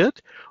exportiert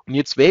und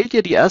jetzt wählt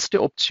ihr die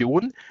erste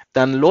Option,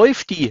 dann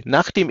läuft die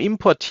nach dem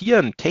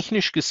Importieren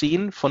technisch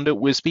gesehen von der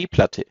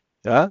USB-Platte.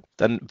 Ja,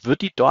 dann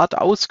wird die dort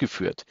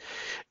ausgeführt.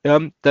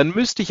 Dann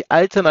müsste ich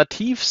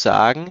alternativ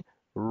sagen,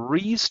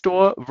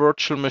 Restore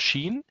Virtual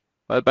Machine,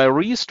 weil bei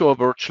Restore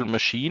Virtual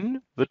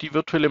Machine wird die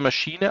virtuelle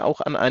Maschine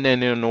auch an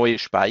eine neue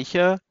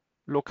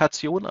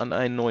Speicherlokation, an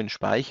einen neuen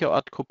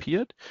Speicherort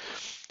kopiert.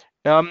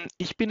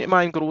 Ich bin immer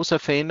ein großer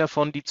Fan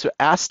davon, die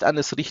zuerst an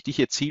das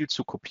richtige Ziel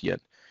zu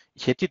kopieren.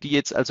 Ich hätte die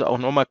jetzt also auch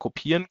nochmal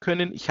kopieren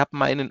können. Ich habe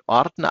meinen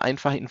Ordner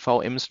einfach in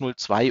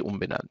VMs02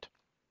 umbenannt.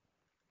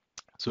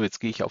 So, jetzt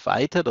gehe ich auf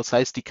Weiter. Das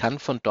heißt, die kann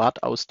von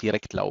dort aus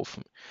direkt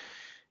laufen.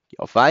 Die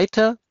auf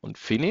Weiter und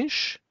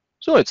Finish.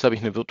 So, jetzt habe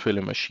ich eine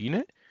virtuelle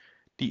Maschine.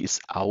 Die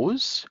ist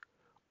aus.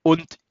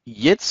 Und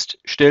jetzt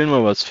stellen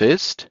wir was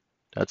fest.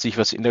 Da hat sich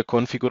was in der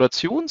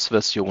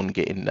Konfigurationsversion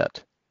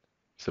geändert.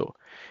 So,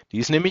 die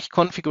ist nämlich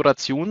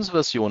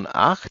Konfigurationsversion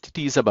 8,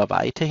 die ist aber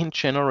weiterhin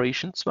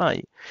Generation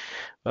 2.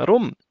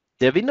 Warum?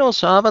 Der Windows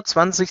Server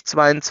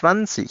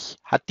 2022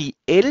 hat die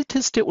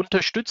älteste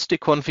unterstützte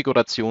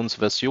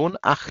Konfigurationsversion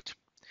 8.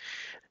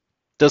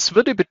 Das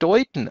würde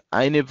bedeuten,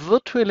 eine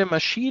virtuelle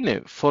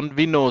Maschine von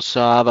Windows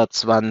Server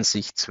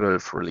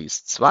 2012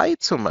 Release 2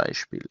 zum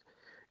Beispiel,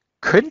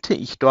 könnte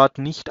ich dort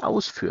nicht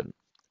ausführen.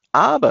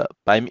 Aber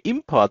beim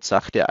Import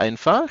sagt er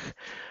einfach,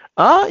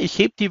 ich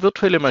hebe die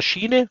virtuelle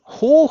Maschine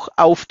hoch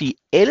auf die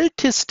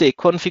älteste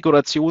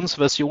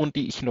Konfigurationsversion,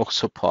 die ich noch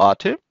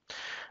supporte.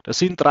 Das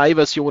sind 3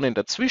 Versionen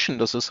dazwischen,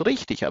 das ist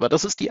richtig, aber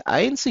das ist die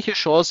einzige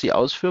Chance, sie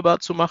ausführbar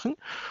zu machen.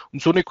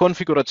 Und so eine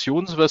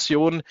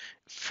Konfigurationsversion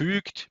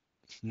fügt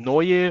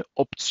neue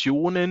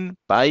Optionen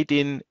bei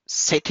den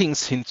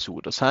Settings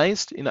hinzu. Das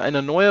heißt, in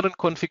einer neueren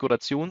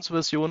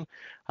Konfigurationsversion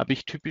habe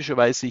ich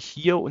typischerweise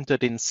hier unter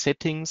den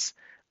Settings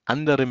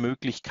andere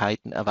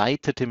Möglichkeiten,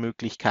 erweiterte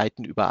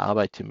Möglichkeiten,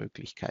 überarbeitete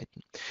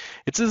Möglichkeiten.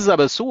 Jetzt ist es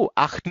aber so,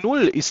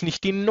 8.0 ist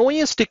nicht die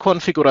neueste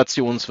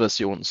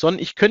Konfigurationsversion,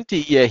 sondern ich könnte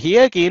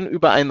hierher gehen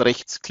über einen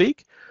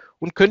Rechtsklick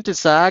und könnte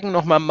sagen,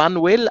 nochmal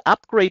manuell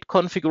Upgrade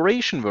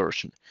Configuration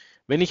Version.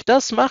 Wenn ich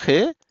das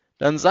mache,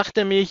 dann sagt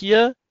er mir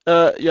hier,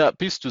 ja,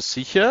 bist du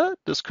sicher?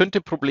 Das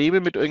könnte Probleme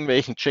mit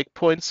irgendwelchen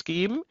Checkpoints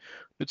geben.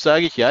 Jetzt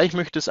sage ich, ja, ich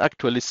möchte es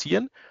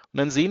aktualisieren. Und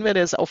dann sehen wir,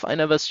 der ist auf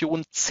einer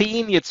Version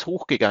 10 jetzt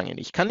hochgegangen.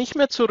 Ich kann nicht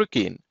mehr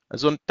zurückgehen.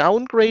 Also ein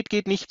Downgrade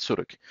geht nicht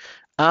zurück.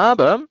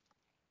 Aber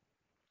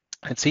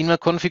jetzt sehen wir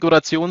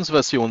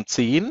Konfigurationsversion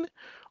 10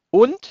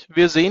 und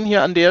wir sehen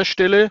hier an der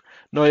Stelle,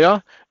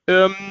 naja,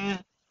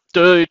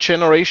 die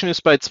Generation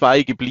ist bei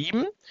 2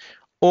 geblieben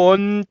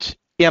und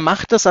er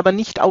macht das aber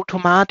nicht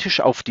automatisch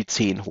auf die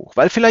 10 hoch,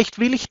 weil vielleicht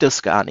will ich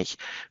das gar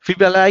nicht.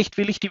 Vielleicht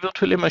will ich die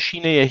virtuelle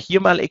Maschine ja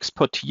hier mal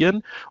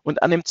exportieren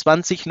und an dem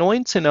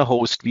 2019er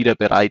Host wieder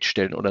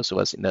bereitstellen oder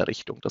sowas in der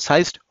Richtung. Das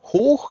heißt,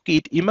 hoch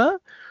geht immer,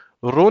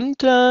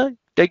 runter,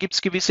 da gibt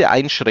es gewisse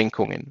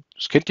Einschränkungen.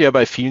 Das kennt ihr ja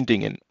bei vielen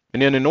Dingen. Wenn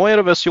ihr eine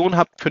neuere Version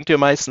habt, könnt ihr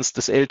meistens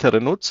das ältere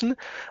nutzen.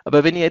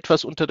 Aber wenn ihr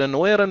etwas unter der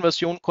neueren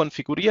Version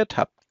konfiguriert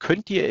habt,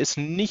 könnt ihr es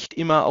nicht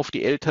immer auf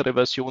die ältere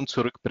Version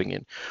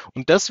zurückbringen.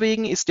 Und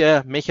deswegen ist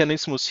der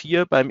Mechanismus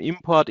hier beim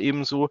Import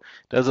ebenso,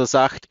 dass er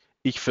sagt,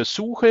 ich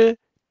versuche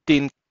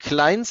den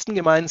kleinsten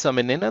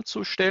gemeinsamen Nenner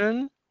zu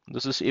stellen. Und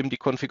das ist eben die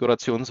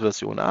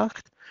Konfigurationsversion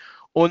 8.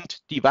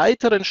 Und die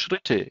weiteren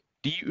Schritte,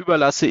 die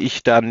überlasse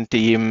ich dann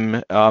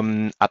dem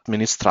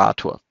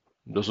Administrator.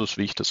 Das ist,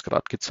 wie ich das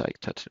gerade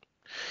gezeigt hatte.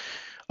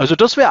 Also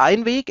das wäre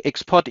ein Weg,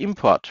 Export,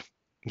 Import.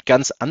 Ein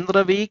ganz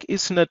anderer Weg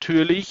ist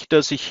natürlich,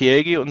 dass ich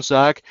hergehe und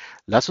sage,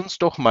 lass uns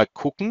doch mal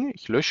gucken.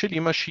 Ich lösche die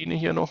Maschine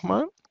hier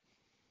nochmal.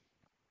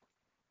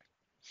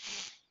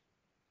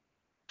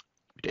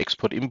 Mit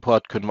Export,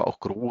 Import können wir auch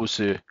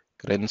große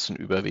Grenzen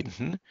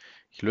überwinden.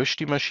 Ich lösche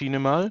die Maschine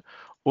mal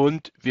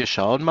und wir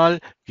schauen mal,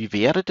 wie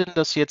wäre denn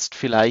das jetzt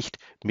vielleicht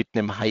mit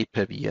einem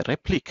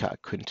Hyper-V-Replika?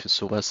 Könnte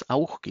sowas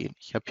auch gehen?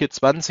 Ich habe hier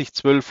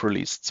 2012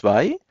 Release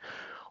 2.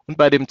 Und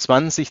bei dem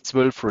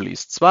 2012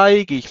 Release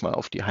 2 gehe ich mal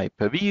auf die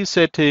Hyper-V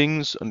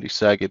Settings und ich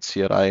sage jetzt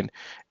hier rein,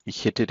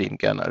 ich hätte den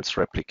gern als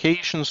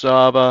Replication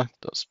Server.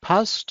 Das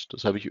passt.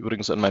 Das habe ich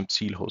übrigens an meinem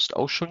Zielhost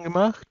auch schon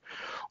gemacht.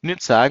 Und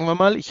jetzt sagen wir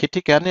mal, ich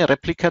hätte gerne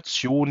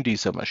Replikation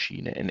dieser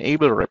Maschine.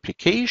 Enable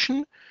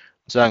Replication.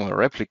 Sagen wir,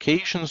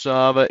 Replication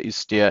Server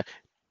ist der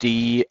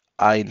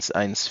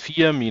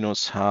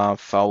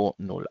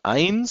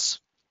D114-HV01.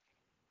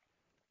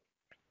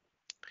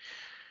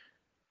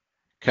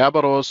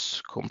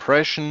 Kerberos,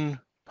 Compression,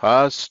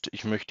 passt.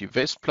 Ich möchte die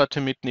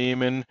Festplatte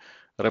mitnehmen.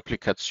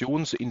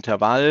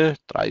 Replikationsintervall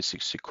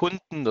 30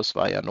 Sekunden. Das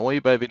war ja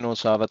neu bei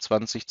Windows Server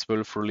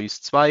 2012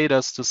 Release 2,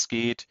 dass das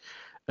geht.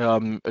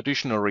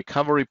 Additional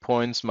Recovery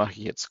Points mache ich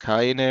jetzt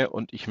keine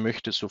und ich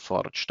möchte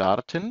sofort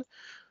starten.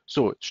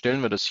 So, jetzt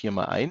stellen wir das hier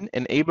mal ein.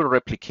 Enable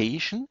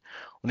Replication.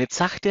 Und jetzt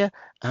sagt er,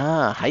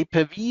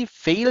 Hyper-V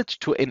failed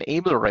to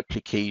enable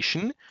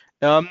Replication.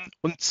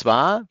 Und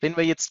zwar, wenn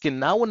wir jetzt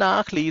genau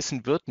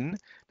nachlesen würden,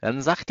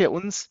 dann sagt er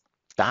uns,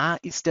 da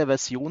ist der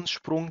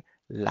Versionssprung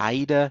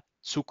leider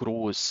zu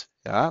groß.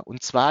 Ja,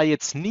 und zwar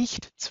jetzt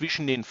nicht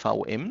zwischen den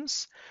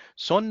VMs,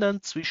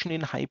 sondern zwischen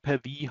den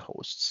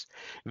Hyper-V-Hosts.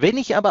 Wenn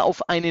ich aber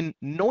auf einen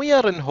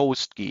neueren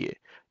Host gehe,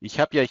 ich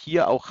habe ja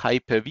hier auch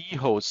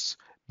Hyper-V-Hosts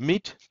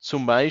mit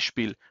zum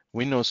Beispiel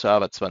Windows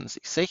Server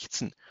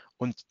 2016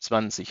 und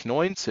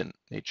 2019,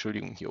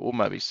 Entschuldigung, hier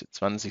oben habe ich sie,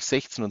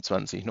 2016 und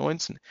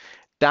 2019,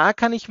 da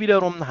kann ich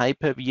wiederum ein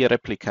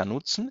Hyper-V-Replika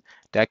nutzen.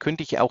 Da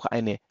könnte ich auch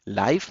eine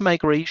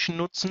Live-Migration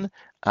nutzen,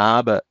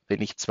 aber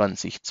wenn ich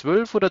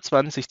 2012 oder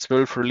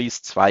 2012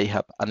 Release 2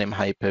 habe an einem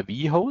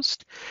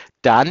Hyper-V-Host,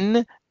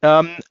 dann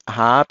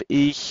habe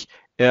ich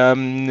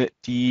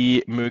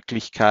die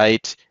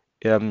Möglichkeit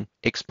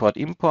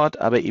Export-Import,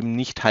 aber eben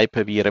nicht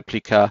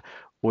Hyper-V-Replika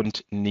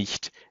und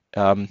nicht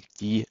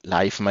die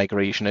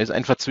Live-Migration. Da ist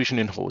einfach zwischen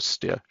den Hosts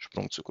der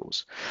Sprung zu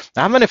groß.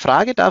 Da haben wir eine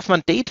Frage, darf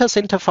man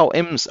Datacenter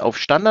VMs auf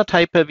Standard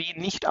Hyper-V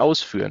nicht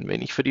ausführen,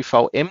 wenn ich für die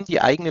VM die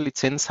eigene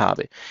Lizenz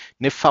habe?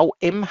 Eine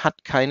VM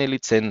hat keine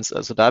Lizenz.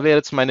 Also da wäre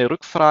jetzt meine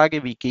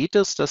Rückfrage, wie geht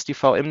es, dass die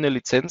VM eine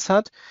Lizenz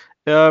hat?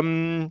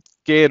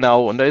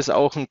 Genau, und da ist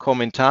auch ein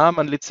Kommentar,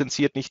 man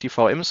lizenziert nicht die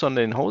VM,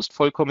 sondern den Host,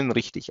 vollkommen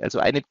richtig. Also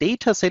eine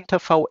Datacenter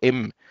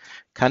VM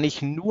kann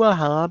ich nur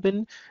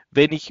haben,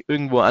 wenn ich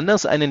irgendwo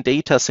anders einen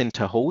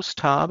Datacenter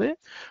Host habe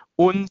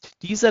und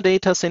dieser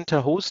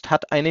Datacenter Host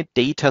hat eine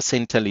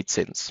Datacenter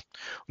Lizenz.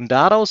 Und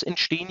daraus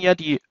entstehen ja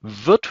die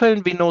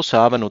virtuellen Windows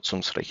Server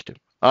Nutzungsrechte.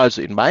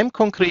 Also in meinem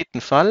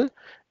konkreten Fall,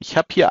 ich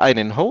habe hier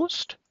einen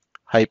Host,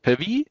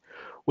 Hyper-V,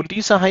 und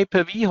dieser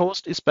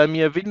Hyper-V-Host ist bei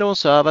mir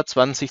Windows Server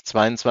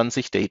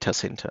 2022 Data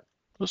Center.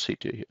 Das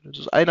seht ihr hier. Das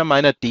ist einer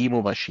meiner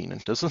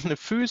Demo-Maschinen. Das ist eine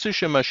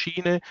physische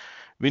Maschine,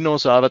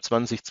 Windows Server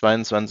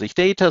 2022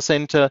 Data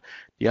Center.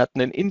 Die hat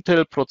einen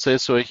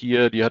Intel-Prozessor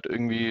hier, die hat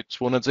irgendwie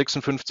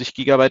 256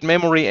 GB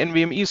Memory,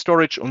 NVMe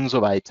Storage und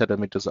so weiter,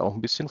 damit das auch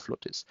ein bisschen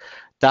flott ist.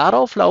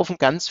 Darauf laufen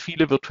ganz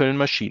viele virtuelle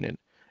Maschinen.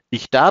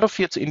 Ich darf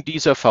jetzt in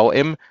dieser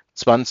VM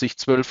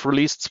 2012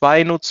 Release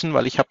 2 nutzen,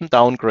 weil ich habe ein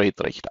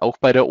Downgrade-Recht, auch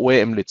bei der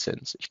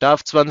OEM-Lizenz. Ich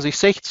darf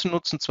 2016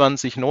 nutzen,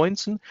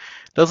 2019.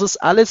 Das ist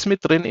alles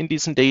mit drin in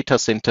diesen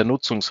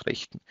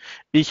Datacenter-Nutzungsrechten.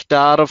 Ich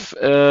darf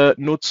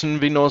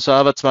nutzen Windows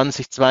Server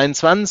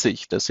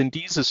 2022. Das sind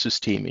diese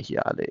Systeme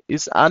hier alle.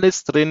 Ist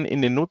alles drin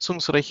in den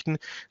Nutzungsrechten.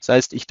 Das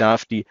heißt, ich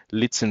darf die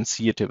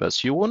lizenzierte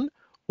Version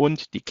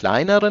und die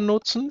kleinere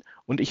nutzen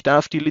und ich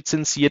darf die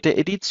lizenzierte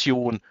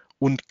Edition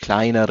und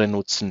kleinere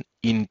nutzen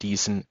in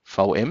diesen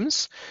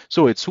VMs.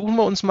 So, jetzt suchen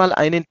wir uns mal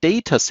eine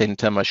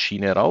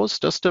Datacenter-Maschine raus.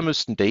 Das da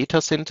müsste ein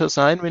Datacenter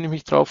sein, wenn ich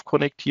mich drauf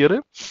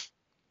konnektiere.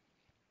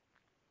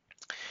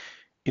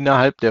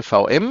 Innerhalb der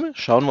VM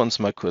schauen wir uns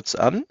mal kurz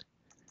an.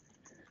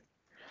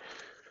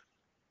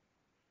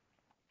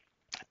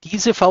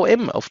 Diese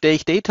VM, auf der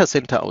ich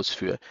Datacenter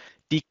ausführe,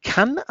 die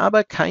kann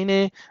aber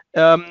keine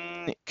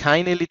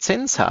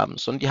Lizenz haben,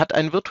 sondern die hat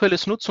ein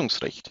virtuelles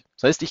Nutzungsrecht.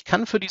 Das heißt, ich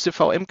kann für diese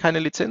VM keine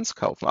Lizenz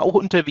kaufen, auch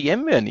unter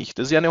VMware nicht.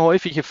 Das ist ja eine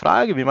häufige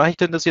Frage. Wie mache ich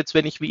denn das jetzt,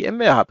 wenn ich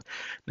VMware habe?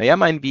 Naja,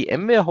 mein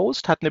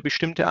VMware-Host hat eine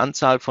bestimmte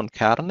Anzahl von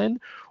Kernen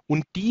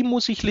und die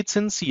muss ich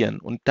lizenzieren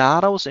und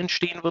daraus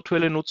entstehen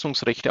virtuelle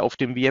Nutzungsrechte auf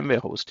dem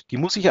VMware-Host. Die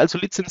muss ich also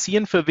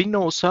lizenzieren für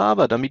Windows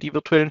Server, damit die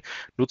virtuellen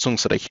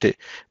Nutzungsrechte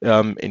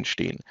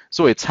entstehen.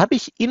 So, jetzt habe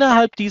ich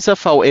innerhalb dieser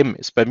VM,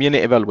 ist bei mir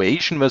eine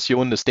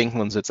Evaluation-Version, das denken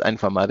wir uns jetzt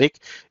einfach mal weg.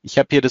 Ich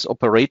habe hier das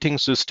Operating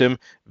System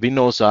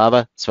Windows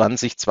Server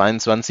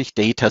 2022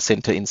 Data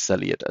Center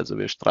installiert. Also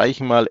wir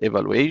streichen mal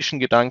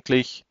Evaluation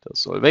gedanklich,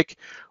 das soll weg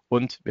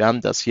und wir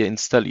haben das hier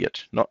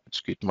installiert. No,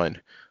 jetzt geht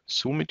mein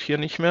Zoom hier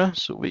nicht mehr,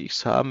 so wie ich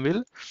es haben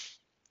will.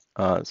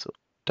 Also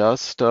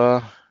das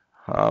da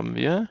haben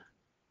wir.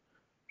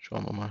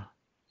 Schauen wir mal.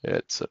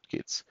 Jetzt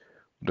geht's.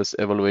 Und das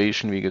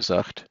Evaluation, wie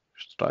gesagt,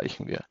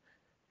 streichen wir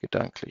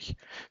gedanklich.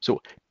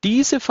 So,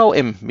 diese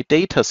VM mit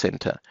Data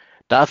Center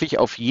darf ich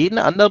auf jeden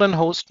anderen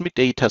Host mit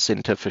Data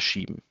Center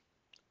verschieben,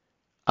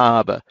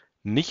 aber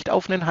nicht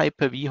auf einen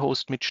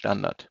Hyper-V-Host mit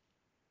Standard.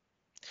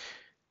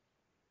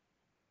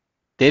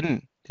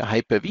 Denn der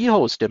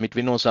Hyper-V-Host, der mit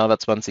Windows Server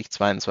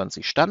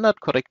 2022 Standard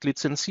korrekt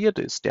lizenziert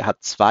ist, der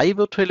hat zwei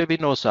virtuelle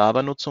Windows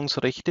Server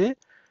Nutzungsrechte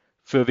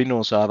für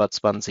Windows Server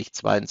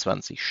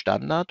 2022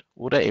 Standard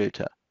oder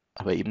älter,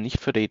 aber eben nicht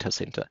für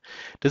Datacenter.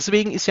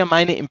 Deswegen ist ja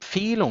meine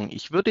Empfehlung,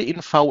 ich würde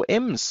in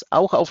VMs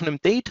auch auf einem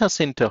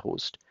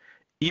Datacenter-Host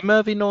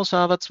immer Windows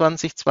Server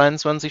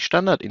 2022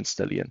 Standard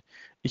installieren.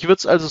 Ich würde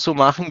es also so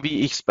machen, wie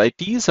ich es bei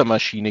dieser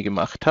Maschine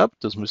gemacht habe.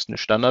 Das müsste eine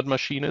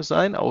Standardmaschine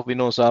sein, auch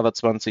Windows Server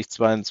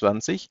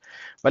 2022,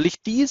 weil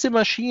ich diese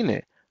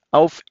Maschine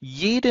auf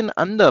jeden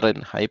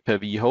anderen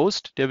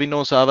Hyper-V-Host, der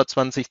Windows Server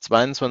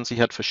 2022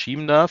 hat,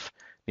 verschieben darf,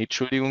 Nee,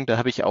 Entschuldigung, da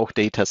habe ich auch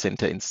Data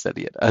Center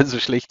installiert. Also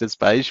schlechtes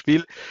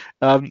Beispiel.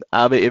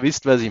 Aber ihr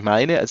wisst, was ich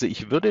meine. Also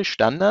ich würde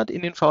Standard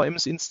in den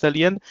VMs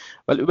installieren,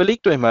 weil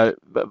überlegt euch mal,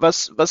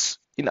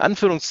 was in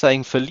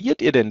Anführungszeichen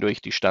verliert ihr denn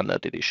durch die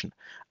Standard Edition?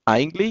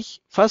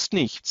 Eigentlich fast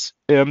nichts.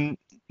 Eine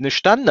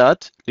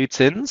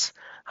Standard-Lizenz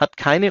hat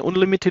keine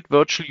Unlimited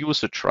Virtual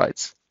Usage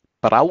Rights.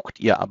 Braucht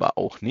ihr aber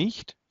auch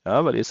nicht,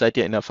 ja, weil ihr seid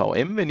ja in der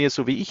VM. Wenn ihr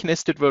so wie ich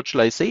Nested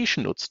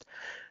Virtualization nutzt,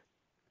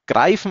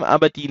 greifen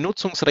aber die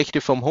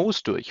Nutzungsrechte vom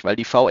Host durch, weil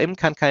die VM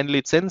kann keine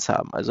Lizenz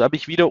haben. Also habe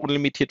ich wieder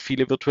unlimitiert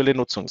viele virtuelle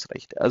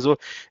Nutzungsrechte. Also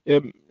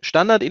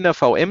Standard in der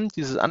VM,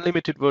 dieses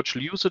Unlimited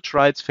Virtual Usage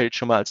Rights fällt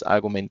schon mal als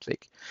Argument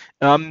weg.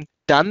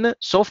 Dann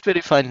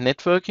Software-Defined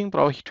Networking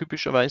brauche ich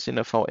typischerweise in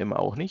der VM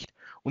auch nicht.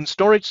 Und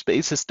Storage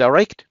Spaces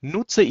Direct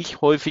nutze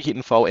ich häufig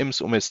in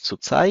VMs, um es zu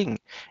zeigen.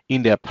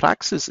 In der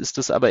Praxis ist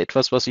das aber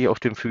etwas, was ich auf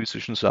dem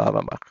physischen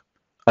Server mache.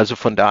 Also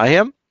von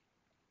daher,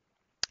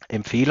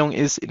 Empfehlung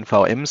ist, in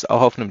VMs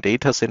auch auf einem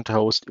Data Center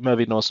Host immer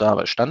Windows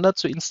Server Standard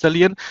zu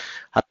installieren.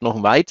 Hat noch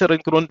einen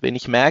weiteren Grund, wenn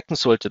ich merken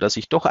sollte, dass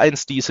ich doch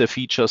eins dieser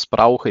Features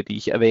brauche, die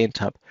ich erwähnt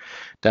habe,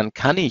 dann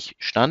kann ich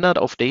Standard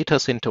auf Data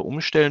Center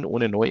umstellen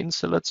ohne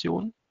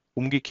Neuinstallation.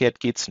 Umgekehrt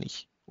geht es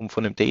nicht. Um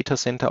von einem Data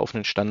Center auf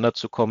einen Standard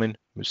zu kommen,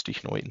 müsste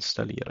ich neu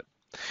installieren.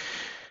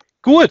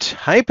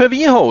 Gut,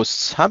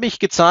 Hyper-V-Hosts habe ich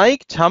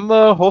gezeigt, haben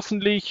wir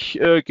hoffentlich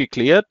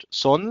geklärt.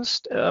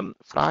 Sonst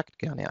fragt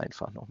gerne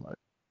einfach nochmal.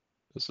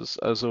 Das ist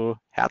also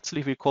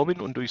herzlich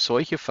willkommen und durch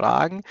solche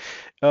Fragen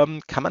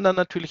kann man dann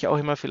natürlich auch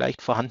immer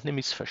vielleicht vorhandene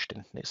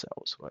Missverständnisse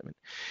ausräumen.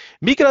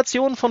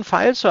 Migration von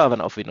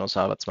Fileservern auf Windows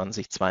Server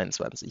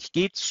 2022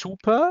 geht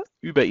super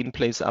über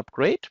In-Place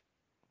Upgrade,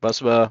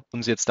 was wir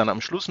uns jetzt dann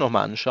am Schluss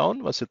nochmal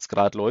anschauen, was jetzt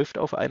gerade läuft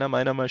auf einer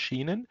meiner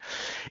Maschinen.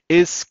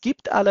 Es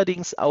gibt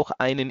allerdings auch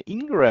einen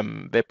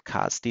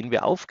Ingram-Webcast, den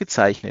wir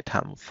aufgezeichnet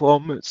haben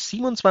vom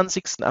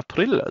 27.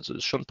 April, also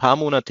ist schon ein paar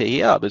Monate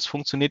her, aber es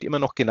funktioniert immer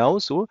noch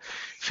genauso.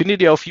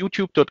 Findet ihr auf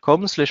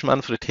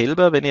youtube.com/Manfred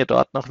Helber, wenn ihr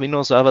dort nach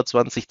Windows Server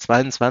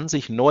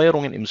 2022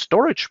 Neuerungen im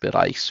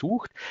Storage-Bereich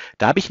sucht.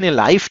 Da habe ich eine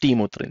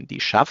Live-Demo drin. Die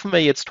schaffen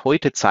wir jetzt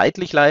heute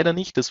zeitlich leider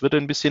nicht. Das würde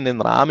ein bisschen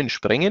den Rahmen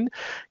sprengen.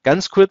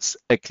 Ganz kurz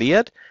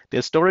erklärt,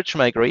 der Storage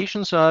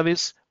Migration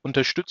Service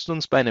unterstützt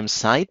uns bei einem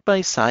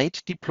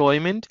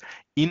Side-by-Side-Deployment,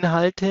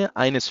 Inhalte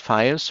eines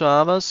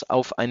File-Servers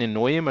auf eine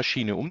neue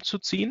Maschine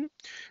umzuziehen.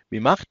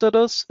 Wie macht er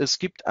das? Es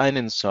gibt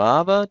einen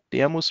Server,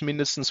 der muss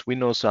mindestens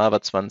Windows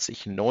Server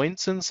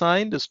 2019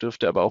 sein. Das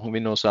dürfte aber auch ein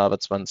Windows Server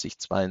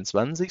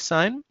 2022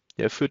 sein.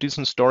 Der führt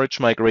diesen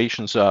Storage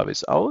Migration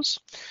Service aus,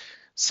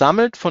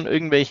 sammelt von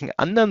irgendwelchen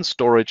anderen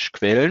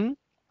Storage-Quellen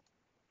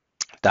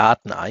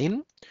Daten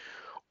ein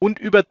und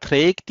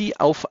überträgt die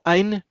auf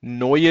ein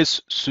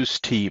neues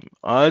System,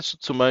 also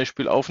zum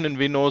Beispiel auf einen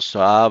Windows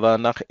Server,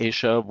 nach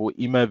Azure, wo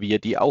immer wir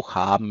die auch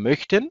haben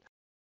möchten.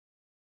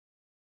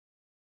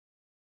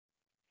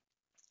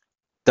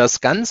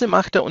 Das Ganze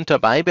macht er unter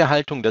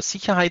Beibehaltung der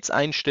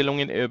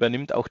Sicherheitseinstellungen. Er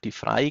übernimmt auch die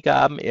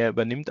Freigaben. Er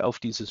übernimmt auf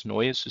dieses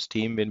neue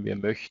System, wenn wir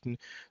möchten,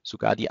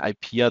 sogar die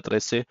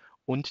IP-Adresse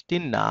und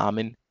den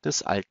Namen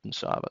des alten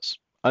Servers.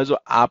 Also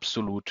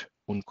absolut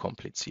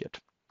unkompliziert.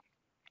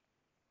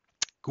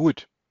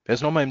 Gut. Wer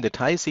es nochmal im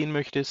Detail sehen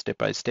möchte, Step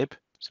by Step,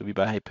 so wie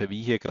bei Hyper-V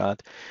hier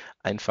gerade,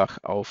 einfach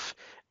auf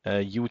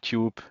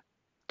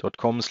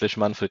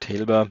youtube.com/Manfred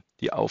Helber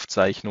die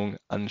Aufzeichnung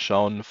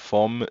anschauen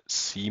vom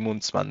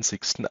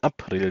 27.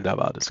 April, da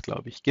war das,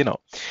 glaube ich, genau.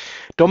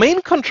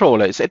 Domain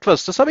Controller ist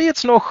etwas, das habe ich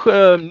jetzt noch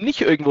nicht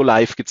irgendwo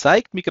live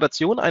gezeigt.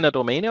 Migration einer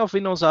Domäne auf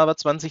Windows Server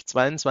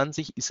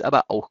 2022 ist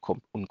aber auch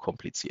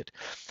unkompliziert.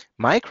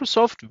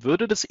 Microsoft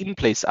würde das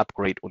In-Place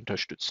Upgrade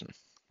unterstützen.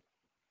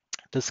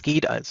 Das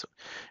geht also.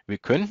 Wir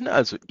könnten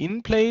also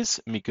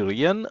in-place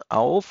migrieren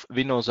auf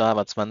Windows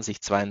Server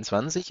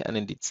 2022,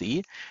 einen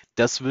DC.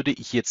 Das würde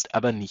ich jetzt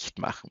aber nicht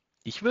machen.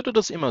 Ich würde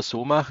das immer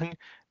so machen,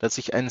 dass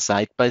ich ein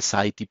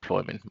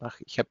Side-by-Side-Deployment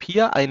mache. Ich habe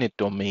hier eine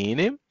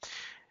Domäne.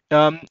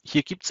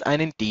 Hier gibt es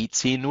einen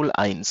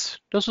DC01.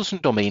 Das ist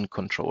ein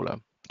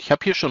Domain-Controller. Ich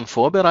habe hier schon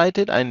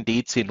vorbereitet einen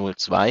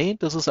DC02.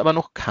 Das ist aber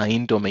noch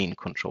kein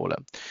Domain-Controller.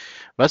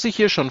 Was ich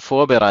hier schon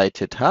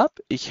vorbereitet habe,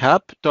 ich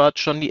habe dort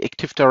schon die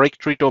Active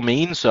Directory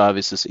Domain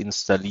Services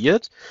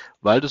installiert,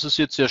 weil das ist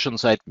jetzt ja schon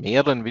seit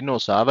mehreren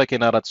Windows Server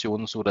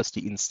Generationen so, dass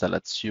die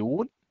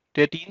Installation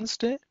der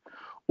Dienste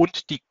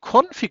und die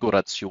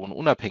Konfiguration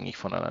unabhängig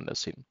voneinander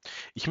sind.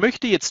 Ich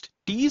möchte jetzt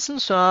diesen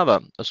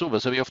Server, achso,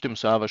 was habe ich auf dem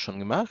Server schon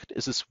gemacht?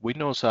 Es ist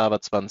Windows Server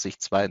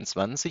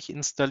 2022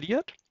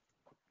 installiert.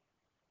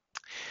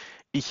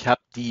 Ich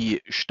habe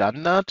die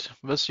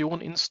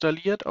Standardversion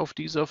installiert auf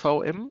dieser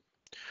VM.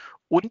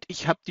 Und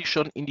ich habe die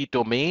schon in die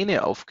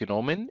Domäne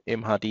aufgenommen,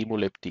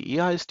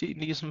 mhdemolab.de heißt die in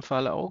diesem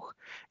Fall auch.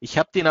 Ich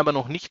habe den aber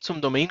noch nicht zum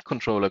Domain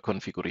Controller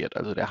konfiguriert.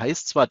 Also der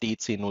heißt zwar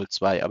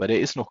DC02, aber der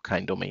ist noch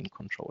kein Domain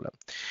Controller.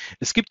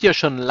 Es gibt ja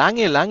schon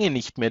lange, lange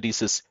nicht mehr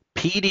dieses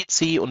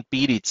PDC und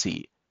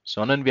BDC,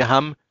 sondern wir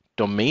haben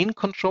Domain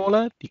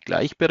Controller, die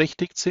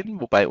gleichberechtigt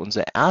sind, wobei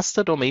unser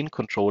erster Domain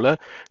Controller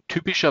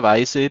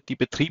typischerweise die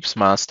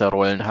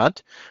Betriebsmasterrollen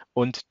hat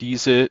und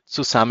diese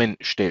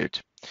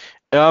zusammenstellt.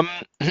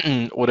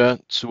 oder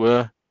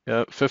zur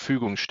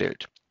Verfügung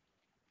stellt.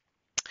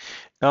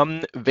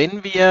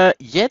 Wenn wir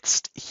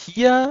jetzt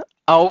hier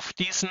auf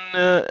diesen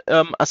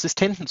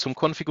Assistenten zum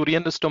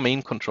Konfigurieren des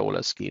Domain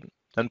Controllers gehen,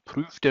 dann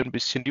prüft er ein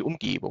bisschen die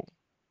Umgebung.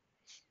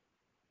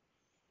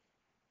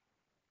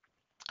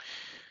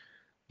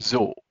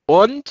 So,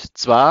 und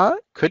zwar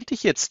könnte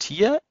ich jetzt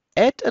hier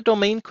Add a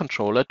Domain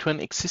Controller to an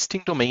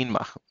existing domain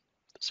machen.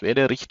 Das wäre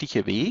der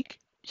richtige Weg.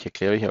 Ich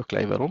erkläre euch auch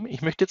gleich warum.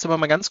 Ich möchte jetzt aber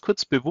mal ganz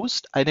kurz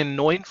bewusst einen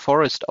neuen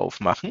Forest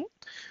aufmachen,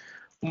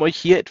 um euch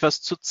hier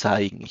etwas zu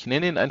zeigen. Ich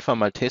nenne ihn einfach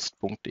mal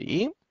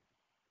test.de.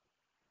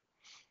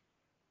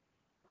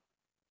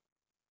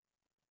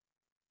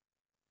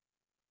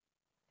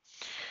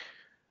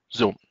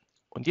 So,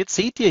 und jetzt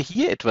seht ihr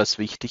hier etwas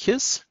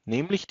Wichtiges,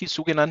 nämlich die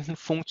sogenannten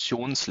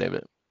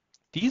Funktionslevel.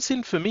 Die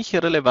sind für mich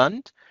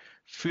relevant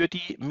für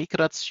die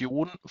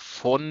Migration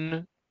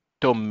von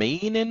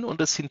Domänen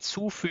und das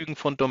Hinzufügen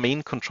von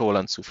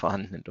Domain-Controllern zu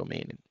vorhandenen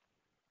Domänen.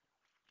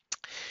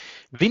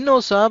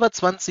 Windows Server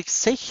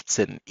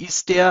 2016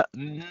 ist der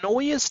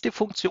neueste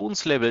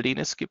Funktionslevel, den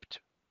es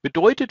gibt.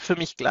 Bedeutet für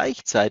mich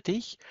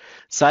gleichzeitig,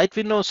 seit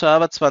Windows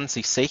Server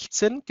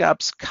 2016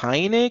 gab es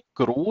keine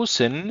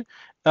großen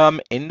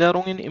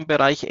Änderungen im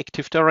Bereich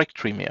Active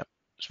Directory mehr.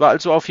 Es war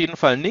also auf jeden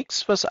Fall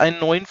nichts, was einen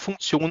neuen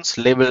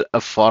Funktionslevel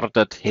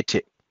erfordert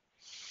hätte.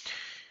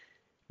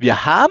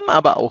 Wir haben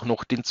aber auch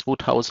noch den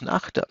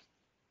 2008er.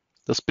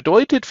 Das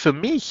bedeutet für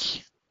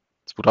mich,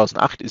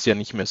 2008 ist ja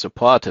nicht mehr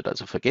supported,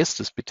 also vergesst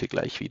es bitte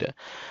gleich wieder.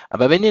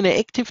 Aber wenn ihr eine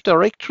Active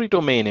Directory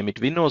Domäne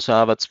mit Windows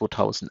Server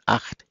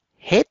 2008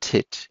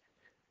 hättet,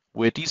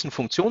 wo ihr diesen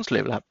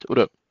Funktionslevel habt,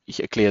 oder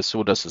ich erkläre es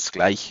so, dass es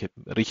gleich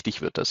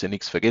richtig wird, dass ihr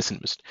nichts vergessen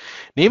müsst.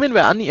 Nehmen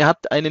wir an, ihr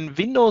habt einen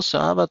Windows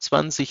Server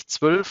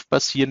 2012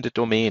 basierende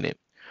Domäne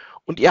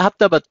und ihr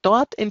habt aber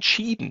dort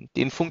entschieden,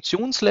 den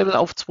Funktionslevel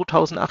auf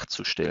 2008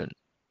 zu stellen.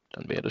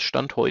 Dann wäre das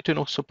Stand heute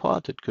noch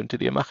supported,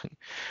 könntet ihr machen.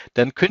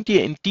 Dann könnt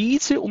ihr in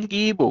diese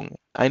Umgebung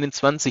einen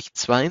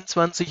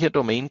 2022er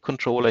Domain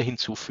Controller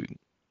hinzufügen.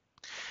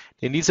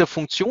 Denn dieser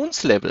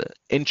Funktionslevel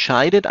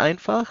entscheidet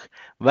einfach,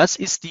 was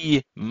ist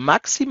die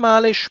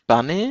maximale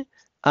Spanne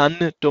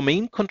an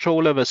Domain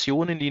Controller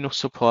Versionen, die noch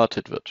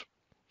supported wird.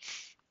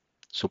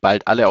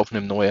 Sobald alle auf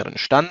einem neueren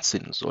Stand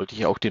sind, sollte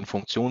ich auch den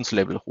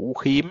Funktionslevel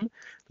hochheben.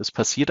 Das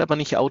passiert aber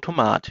nicht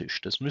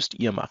automatisch. Das müsst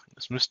ihr machen.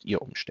 Das müsst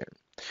ihr umstellen.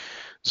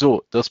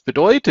 So, das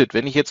bedeutet,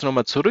 wenn ich jetzt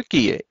nochmal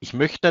zurückgehe, ich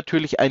möchte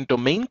natürlich einen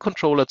Domain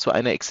Controller zu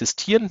einer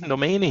existierenden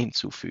Domäne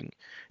hinzufügen.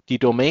 Die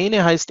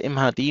Domäne heißt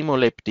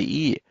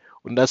mhdemolab.de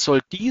und das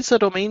soll dieser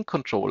Domain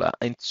Controller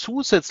ein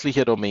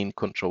zusätzlicher Domain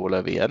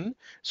Controller werden,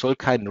 soll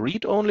kein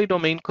Read-Only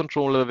Domain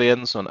Controller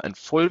werden, sondern ein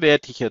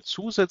vollwertiger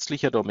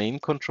zusätzlicher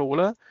Domain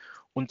Controller.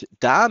 Und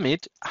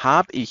damit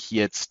habe ich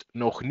jetzt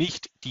noch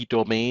nicht die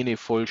Domäne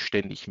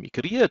vollständig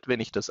migriert, wenn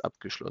ich das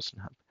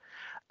abgeschlossen habe.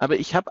 Aber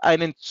ich habe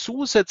einen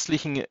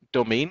zusätzlichen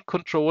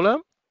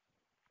Domain-Controller.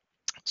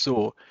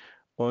 So,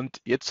 und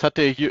jetzt hat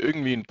er hier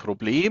irgendwie ein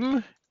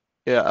Problem.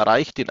 Er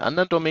erreicht den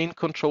anderen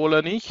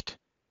Domain-Controller nicht.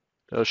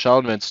 Da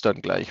schauen wir uns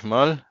dann gleich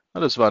mal.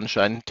 Das war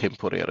anscheinend ein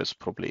temporäres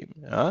Problem.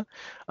 Ja.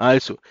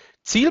 Also,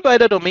 Ziel bei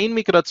der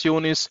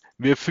Domain-Migration ist,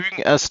 wir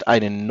fügen erst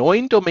einen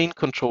neuen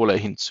Domain-Controller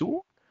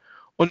hinzu.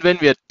 Und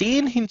wenn wir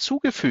den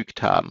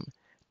hinzugefügt haben,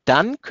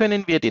 dann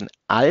können wir den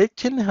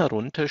alten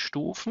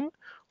herunterstufen.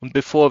 Und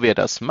bevor wir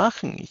das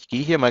machen, ich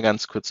gehe hier mal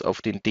ganz kurz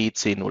auf den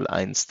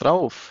DC01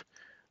 drauf.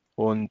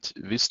 Und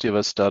wisst ihr,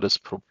 was da das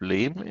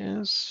Problem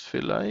ist?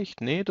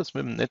 Vielleicht? Nee, das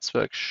mit dem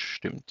Netzwerk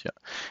stimmt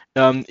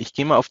ja. Ich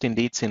gehe mal auf den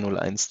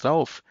DC01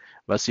 drauf.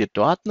 Was ihr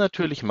dort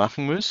natürlich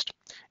machen müsst,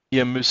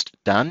 ihr müsst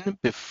dann,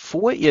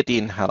 bevor ihr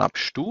den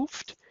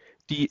herabstuft,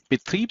 die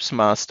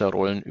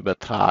Betriebsmasterrollen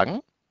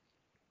übertragen.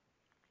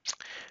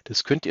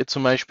 Das könnt ihr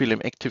zum Beispiel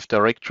im Active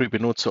Directory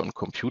Benutzer und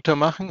Computer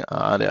machen.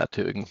 Der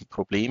hatte irgendein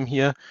Problem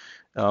hier.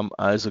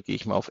 Also gehe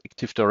ich mal auf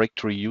Active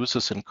Directory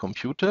Users and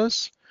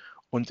Computers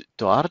und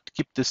dort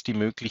gibt es die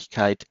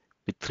Möglichkeit,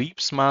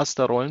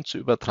 Betriebsmasterrollen zu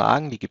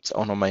übertragen. Die gibt es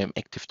auch nochmal im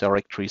Active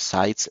Directory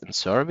Sites and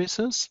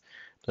Services.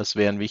 Das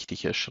wäre ein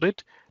wichtiger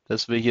Schritt,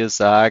 dass wir hier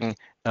sagen,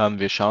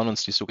 wir schauen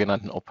uns die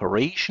sogenannten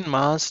Operation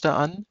Master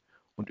an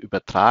und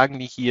übertragen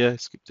die hier.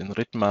 Es gibt den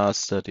RIT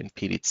Master, den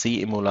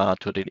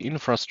PDC-Emulator, den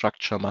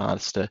Infrastructure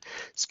Master.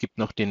 Es gibt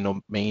noch den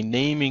Domain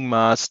Naming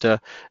Master.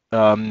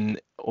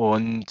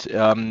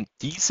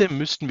 Diese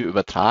müssten wir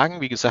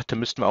übertragen. Wie gesagt, da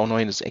müssten wir auch noch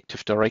in das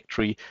Active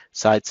Directory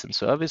Sites and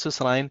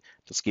Services rein.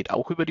 Das geht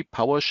auch über die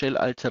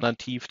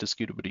PowerShell-Alternativ, das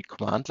geht über die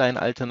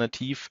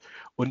Command-Line-Alternativ.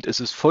 Und es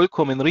ist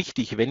vollkommen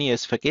richtig, wenn ihr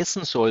es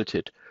vergessen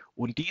solltet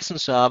und diesen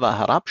Server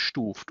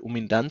herabstuft, um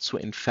ihn dann zu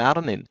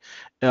entfernen,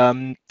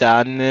 dann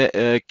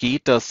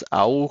geht das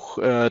auch,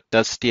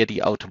 dass der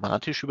die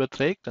automatisch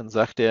überträgt. Dann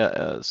sagt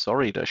er,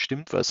 sorry, da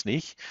stimmt was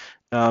nicht.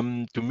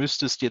 Du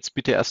müsstest jetzt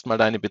bitte erstmal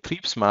deine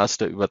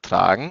Betriebsmaster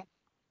übertragen.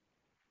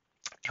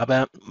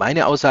 Aber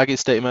meine Aussage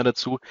ist da immer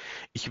dazu,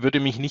 ich würde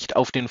mich nicht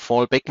auf den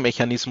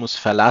Fallback-Mechanismus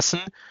verlassen,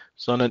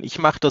 sondern ich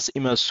mache das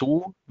immer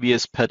so, wie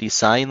es per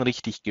Design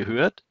richtig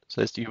gehört. Das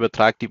heißt, ich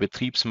übertrage die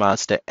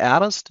Betriebsmaster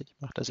erst, ich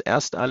mache das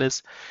erst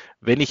alles.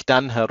 Wenn ich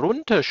dann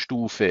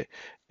herunterstufe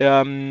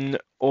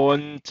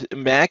und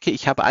merke,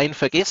 ich habe einen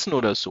vergessen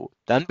oder so,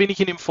 dann bin ich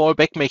in dem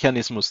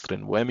Fallback-Mechanismus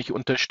drin, wo er mich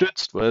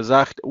unterstützt, wo er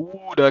sagt,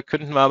 da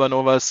könnten wir aber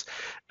noch was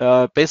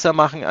besser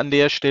machen an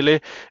der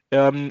Stelle.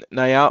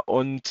 Naja,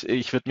 und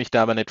ich würde mich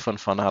da aber nicht von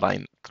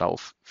vornherein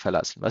drauf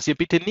verlassen. Was ihr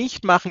bitte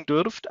nicht machen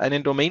dürft,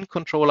 einen Domain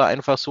Controller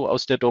einfach so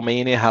aus der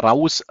Domäne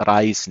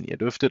herausreißen. Ihr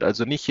dürftet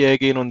also nicht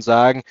hergehen und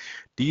sagen,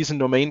 diesen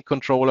Domain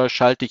Controller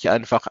schalte ich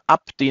einfach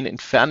ab, den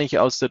entferne ich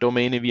aus der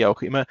Domäne, wie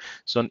auch immer,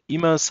 sondern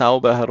immer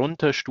sauber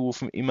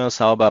herunterstufen, immer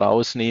sauber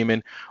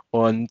rausnehmen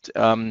und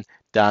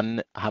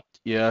dann habt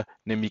ihr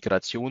eine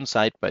Migration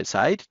Side by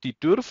Side. Die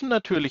dürfen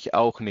natürlich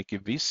auch eine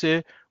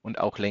gewisse und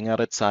auch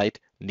längere Zeit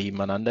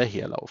nebeneinander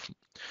herlaufen.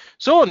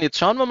 So, und jetzt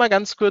schauen wir mal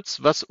ganz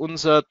kurz, was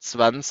unser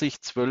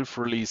 2012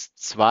 Release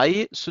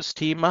 2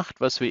 System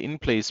macht, was wir in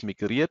Place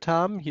migriert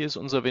haben. Hier ist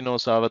unser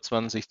Windows Server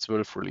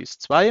 2012 Release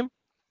 2.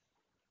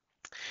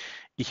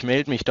 Ich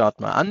melde mich dort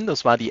mal an.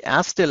 Das war die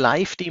erste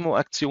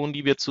Live-Demo-Aktion,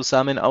 die wir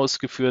zusammen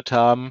ausgeführt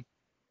haben.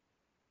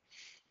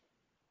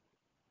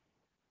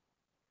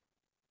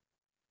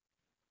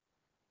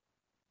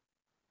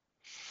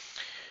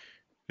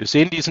 Wir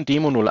sehen, diesen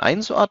Demo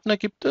 01 Ordner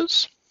gibt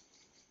es.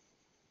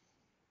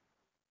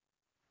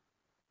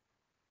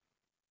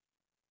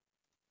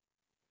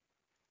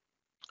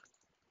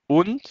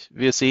 Und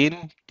wir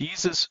sehen,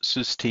 dieses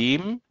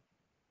System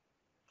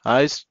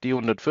heißt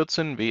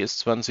D114 WS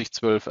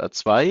 2012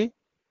 R2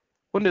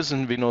 und es ist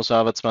ein Windows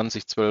Server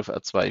 2012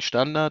 R2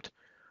 Standard.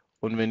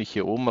 Und wenn ich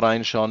hier oben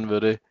reinschauen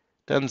würde,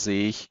 dann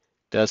sehe ich,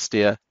 dass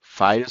der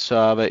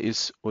File-Server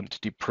ist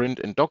und die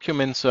Print and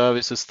Document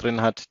Services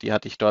drin hat. Die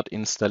hatte ich dort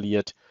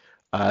installiert.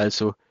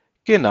 Also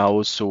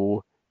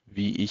genauso,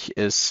 wie ich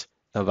es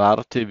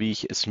erwarte, wie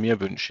ich es mir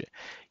wünsche.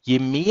 Je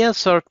mehr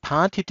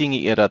Third-Party-Dinge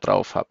ihr da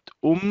drauf habt,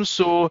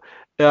 umso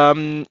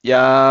größer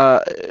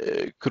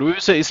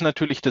ist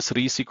natürlich das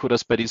Risiko,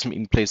 dass bei diesem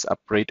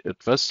In-Place-Upgrade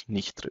etwas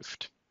nicht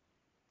trifft.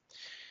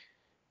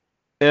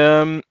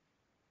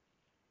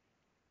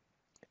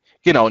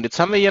 Genau, und jetzt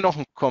haben wir hier noch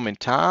einen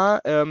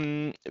Kommentar.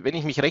 Wenn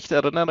ich mich recht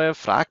erinnere,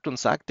 fragt und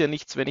sagt er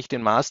nichts, wenn ich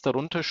den Master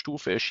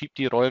runterstufe. Er schiebt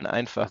die Rollen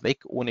einfach weg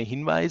ohne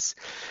Hinweis.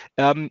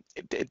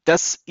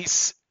 Das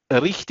ist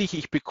richtig.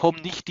 Ich bekomme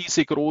nicht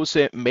diese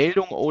große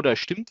Meldung oder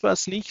stimmt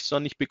was nicht,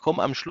 sondern ich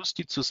bekomme am Schluss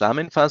die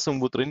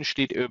Zusammenfassung, wo drin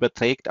steht, er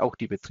überträgt auch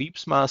die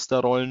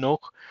Betriebsmasterrollen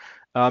noch.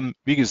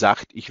 Wie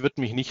gesagt, ich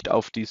würde mich nicht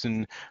auf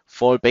diesen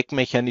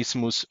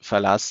Fallback-Mechanismus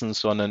verlassen,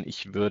 sondern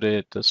ich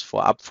würde das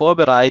vorab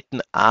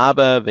vorbereiten.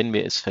 Aber wenn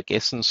wir es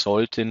vergessen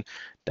sollten,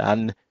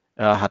 dann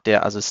hat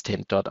der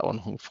Assistent dort auch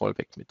noch ein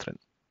Fallback mit drin.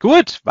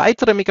 Gut,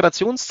 weitere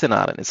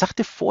Migrationsszenarien. Es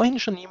sagte vorhin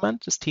schon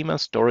jemand, das Thema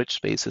Storage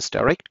Spaces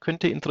Direct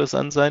könnte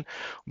interessant sein.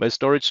 Und bei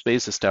Storage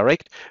Spaces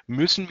Direct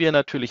müssen wir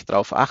natürlich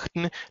darauf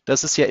achten,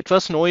 dass es ja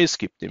etwas Neues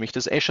gibt, nämlich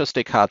das Azure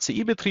Stack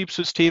HCI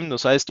Betriebssystem.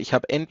 Das heißt, ich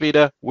habe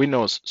entweder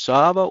Windows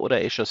Server oder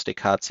Azure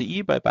Stack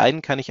HCI. Bei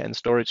beiden kann ich ein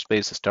Storage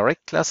Spaces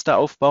Direct Cluster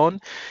aufbauen.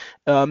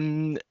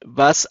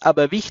 Was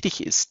aber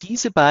wichtig ist,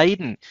 diese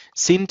beiden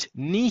sind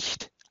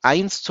nicht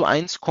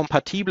 1:1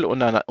 kompatibel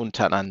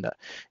untereinander.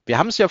 Wir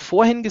haben es ja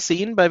vorhin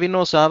gesehen bei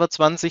Windows Server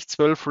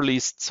 2012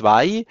 Release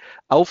 2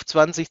 auf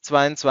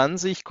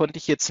 2022 konnte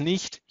ich jetzt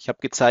nicht, ich habe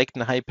gezeigt,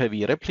 ein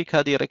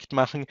Hyper-V-Replika direkt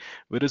machen,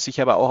 würde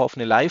sich aber auch auf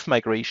eine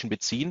Live-Migration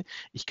beziehen.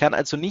 Ich kann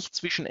also nicht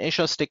zwischen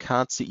Azure Stack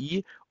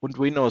HCI und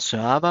Windows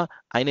Server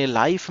eine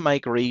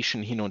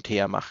Live-Migration hin und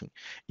her machen.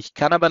 Ich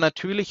kann aber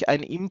natürlich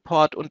einen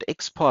Import und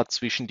Export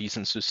zwischen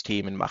diesen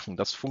Systemen machen.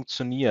 Das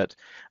funktioniert.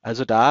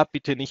 Also da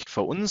bitte nicht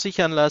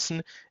verunsichern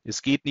lassen.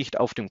 Es geht nicht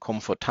auf dem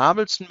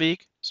komfortabelsten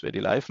Weg, das wäre die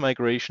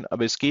Live-Migration,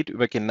 aber es geht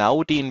über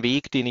genau den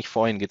Weg, den ich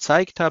vorhin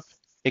gezeigt habe.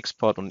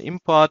 Export und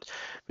Import,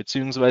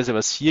 beziehungsweise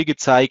was hier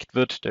gezeigt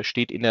wird, da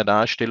steht in der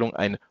Darstellung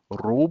ein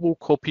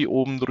Robocopy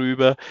oben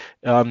drüber.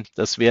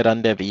 Das wäre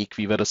dann der Weg,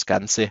 wie wir das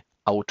Ganze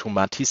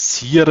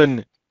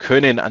automatisieren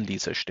können an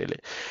dieser Stelle.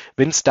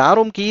 Wenn es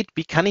darum geht,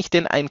 wie kann ich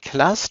denn ein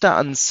Cluster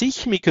an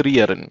sich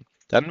migrieren,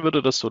 dann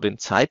würde das so den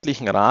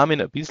zeitlichen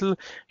Rahmen ein bisschen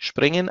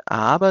sprengen,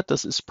 aber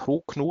das ist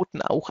pro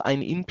Knoten auch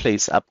ein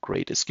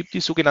In-Place-Upgrade. Es gibt die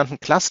sogenannten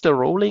Cluster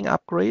Rolling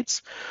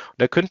Upgrades.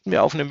 Da könnten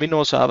wir auf einem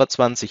Windows Server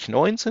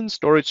 2019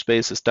 Storage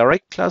Spaces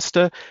Direct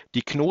Cluster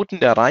die Knoten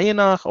der Reihe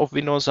nach auf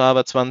Windows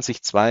Server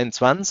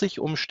 2022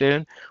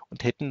 umstellen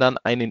und hätten dann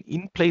einen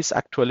In-Place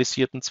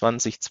aktualisierten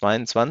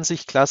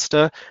 2022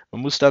 Cluster. Man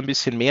muss da ein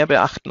bisschen mehr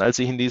beachten, als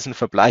ich in diesen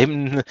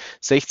verbleibenden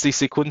 60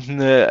 Sekunden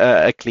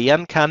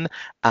erklären kann.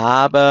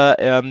 Aber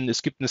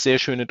es gibt eine sehr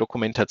schöne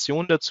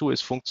Dokumentation dazu.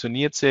 Es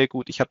funktioniert sehr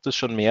gut. Ich habe das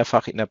schon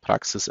mehrfach in der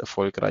Praxis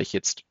erfolgreich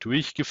jetzt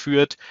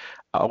durchgeführt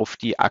auf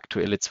die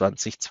aktuelle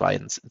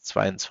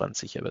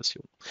 2022er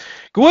Version.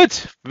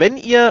 Gut, wenn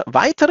ihr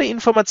weitere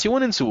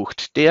Informationen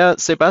sucht, der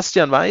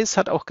Sebastian Weiß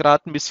hat auch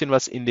gerade ein bisschen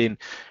was in den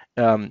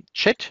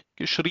Chat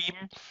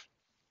geschrieben.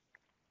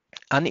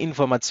 an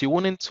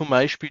Informationen, zum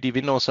Beispiel die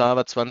Windows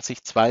Server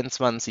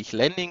 2022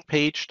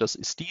 Landingpage, das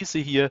ist diese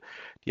hier,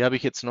 die habe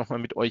ich jetzt nochmal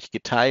mit euch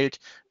geteilt,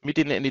 mit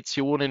den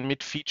Editionen,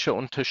 mit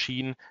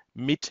Feature-Unterschieden,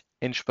 mit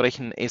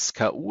entsprechenden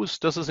SKUs.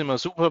 Das ist immer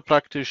super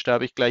praktisch, da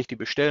habe ich gleich die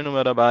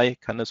Bestellnummer dabei,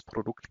 kann das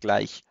Produkt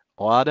gleich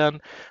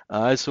ordern.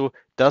 Also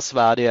das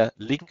war der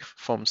Link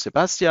vom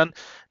Sebastian.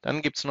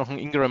 Dann gibt es noch ein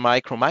Ingram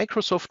Micro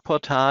Microsoft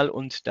Portal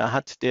und da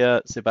hat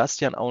der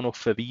Sebastian auch noch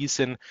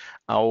verwiesen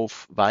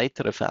auf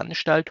weitere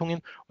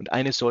Veranstaltungen und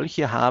eine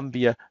solche haben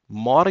wir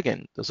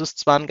morgen. Das ist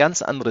zwar ein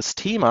ganz anderes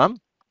Thema,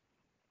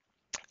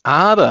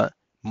 aber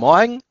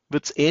morgen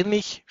wird es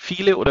ähnlich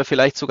viele oder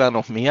vielleicht sogar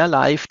noch mehr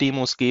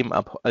Live-Demos geben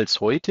als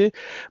heute.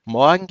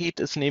 Morgen geht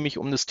es nämlich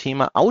um das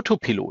Thema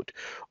Autopilot.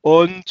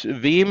 Und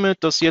wem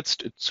das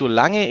jetzt zu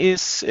lange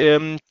ist,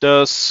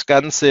 das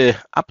Ganze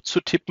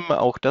abzutippen,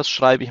 auch das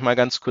schreibe ich mal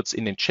ganz kurz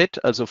in den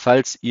Chat. Also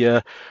falls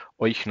ihr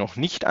euch noch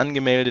nicht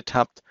angemeldet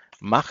habt,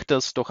 macht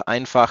das doch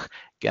einfach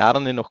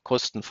gerne noch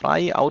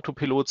kostenfrei.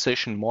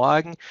 Autopilot-Session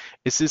morgen.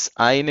 Es ist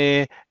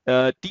eine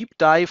Deep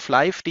Dive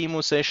Live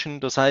Demo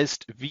Session, das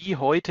heißt, wie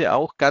heute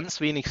auch ganz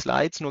wenig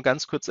Slides, nur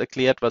ganz kurz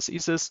erklärt, was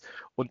ist es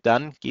und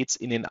dann geht es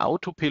in den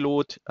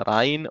Autopilot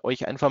rein,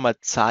 euch einfach mal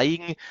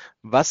zeigen,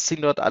 was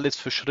sind dort alles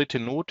für Schritte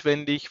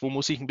notwendig, wo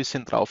muss ich ein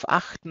bisschen drauf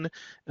achten,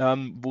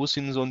 wo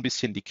sind so ein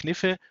bisschen die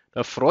Kniffe.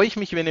 Da freue ich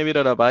mich, wenn ihr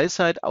wieder dabei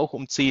seid, auch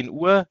um 10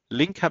 Uhr.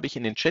 Link habe ich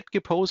in den Chat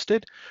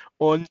gepostet.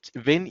 Und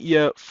wenn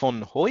ihr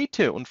von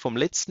heute und vom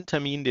letzten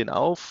Termin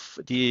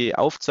die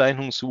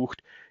Aufzeichnung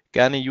sucht,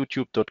 gerne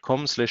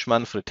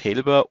youtube.com/Manfred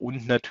Helber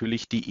und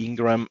natürlich die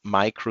Ingram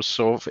Micro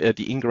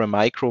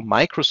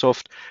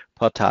Microsoft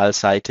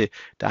Portalseite.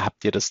 Da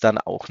habt ihr das dann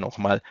auch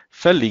nochmal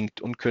verlinkt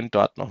und könnt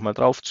dort nochmal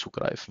drauf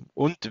zugreifen.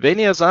 Und wenn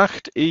ihr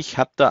sagt, ich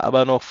habe da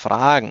aber noch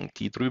Fragen,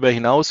 die drüber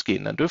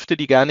hinausgehen, dann dürft ihr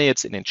die gerne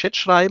jetzt in den Chat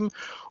schreiben.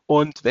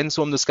 Und wenn es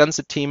um das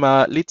ganze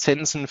Thema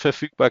Lizenzen,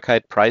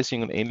 Verfügbarkeit,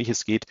 Pricing und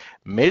ähnliches geht,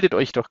 meldet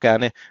euch doch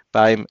gerne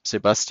beim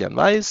Sebastian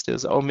Weiß, der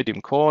ist auch mit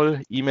dem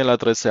Call.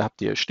 E-Mail-Adresse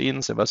habt ihr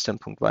stehen,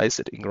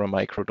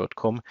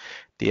 sebastian.weiß@ingrammicro.com.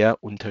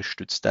 Der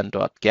unterstützt dann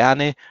dort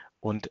gerne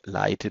und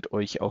leitet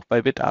euch auch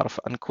bei Bedarf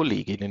an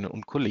Kolleginnen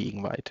und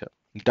Kollegen weiter.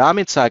 Und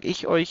damit sage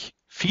ich euch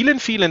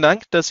vielen, vielen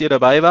Dank, dass ihr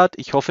dabei wart.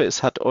 Ich hoffe,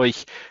 es hat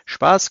euch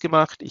Spaß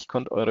gemacht. Ich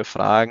konnte eure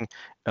Fragen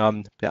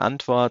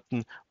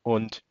beantworten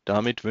und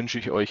damit wünsche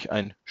ich euch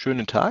einen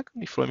schönen Tag.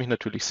 Und ich freue mich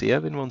natürlich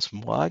sehr, wenn wir uns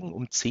morgen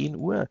um 10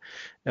 Uhr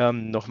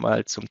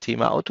nochmal zum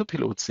Thema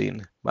Autopilot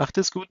sehen. Macht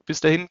es gut, bis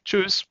dahin,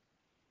 tschüss.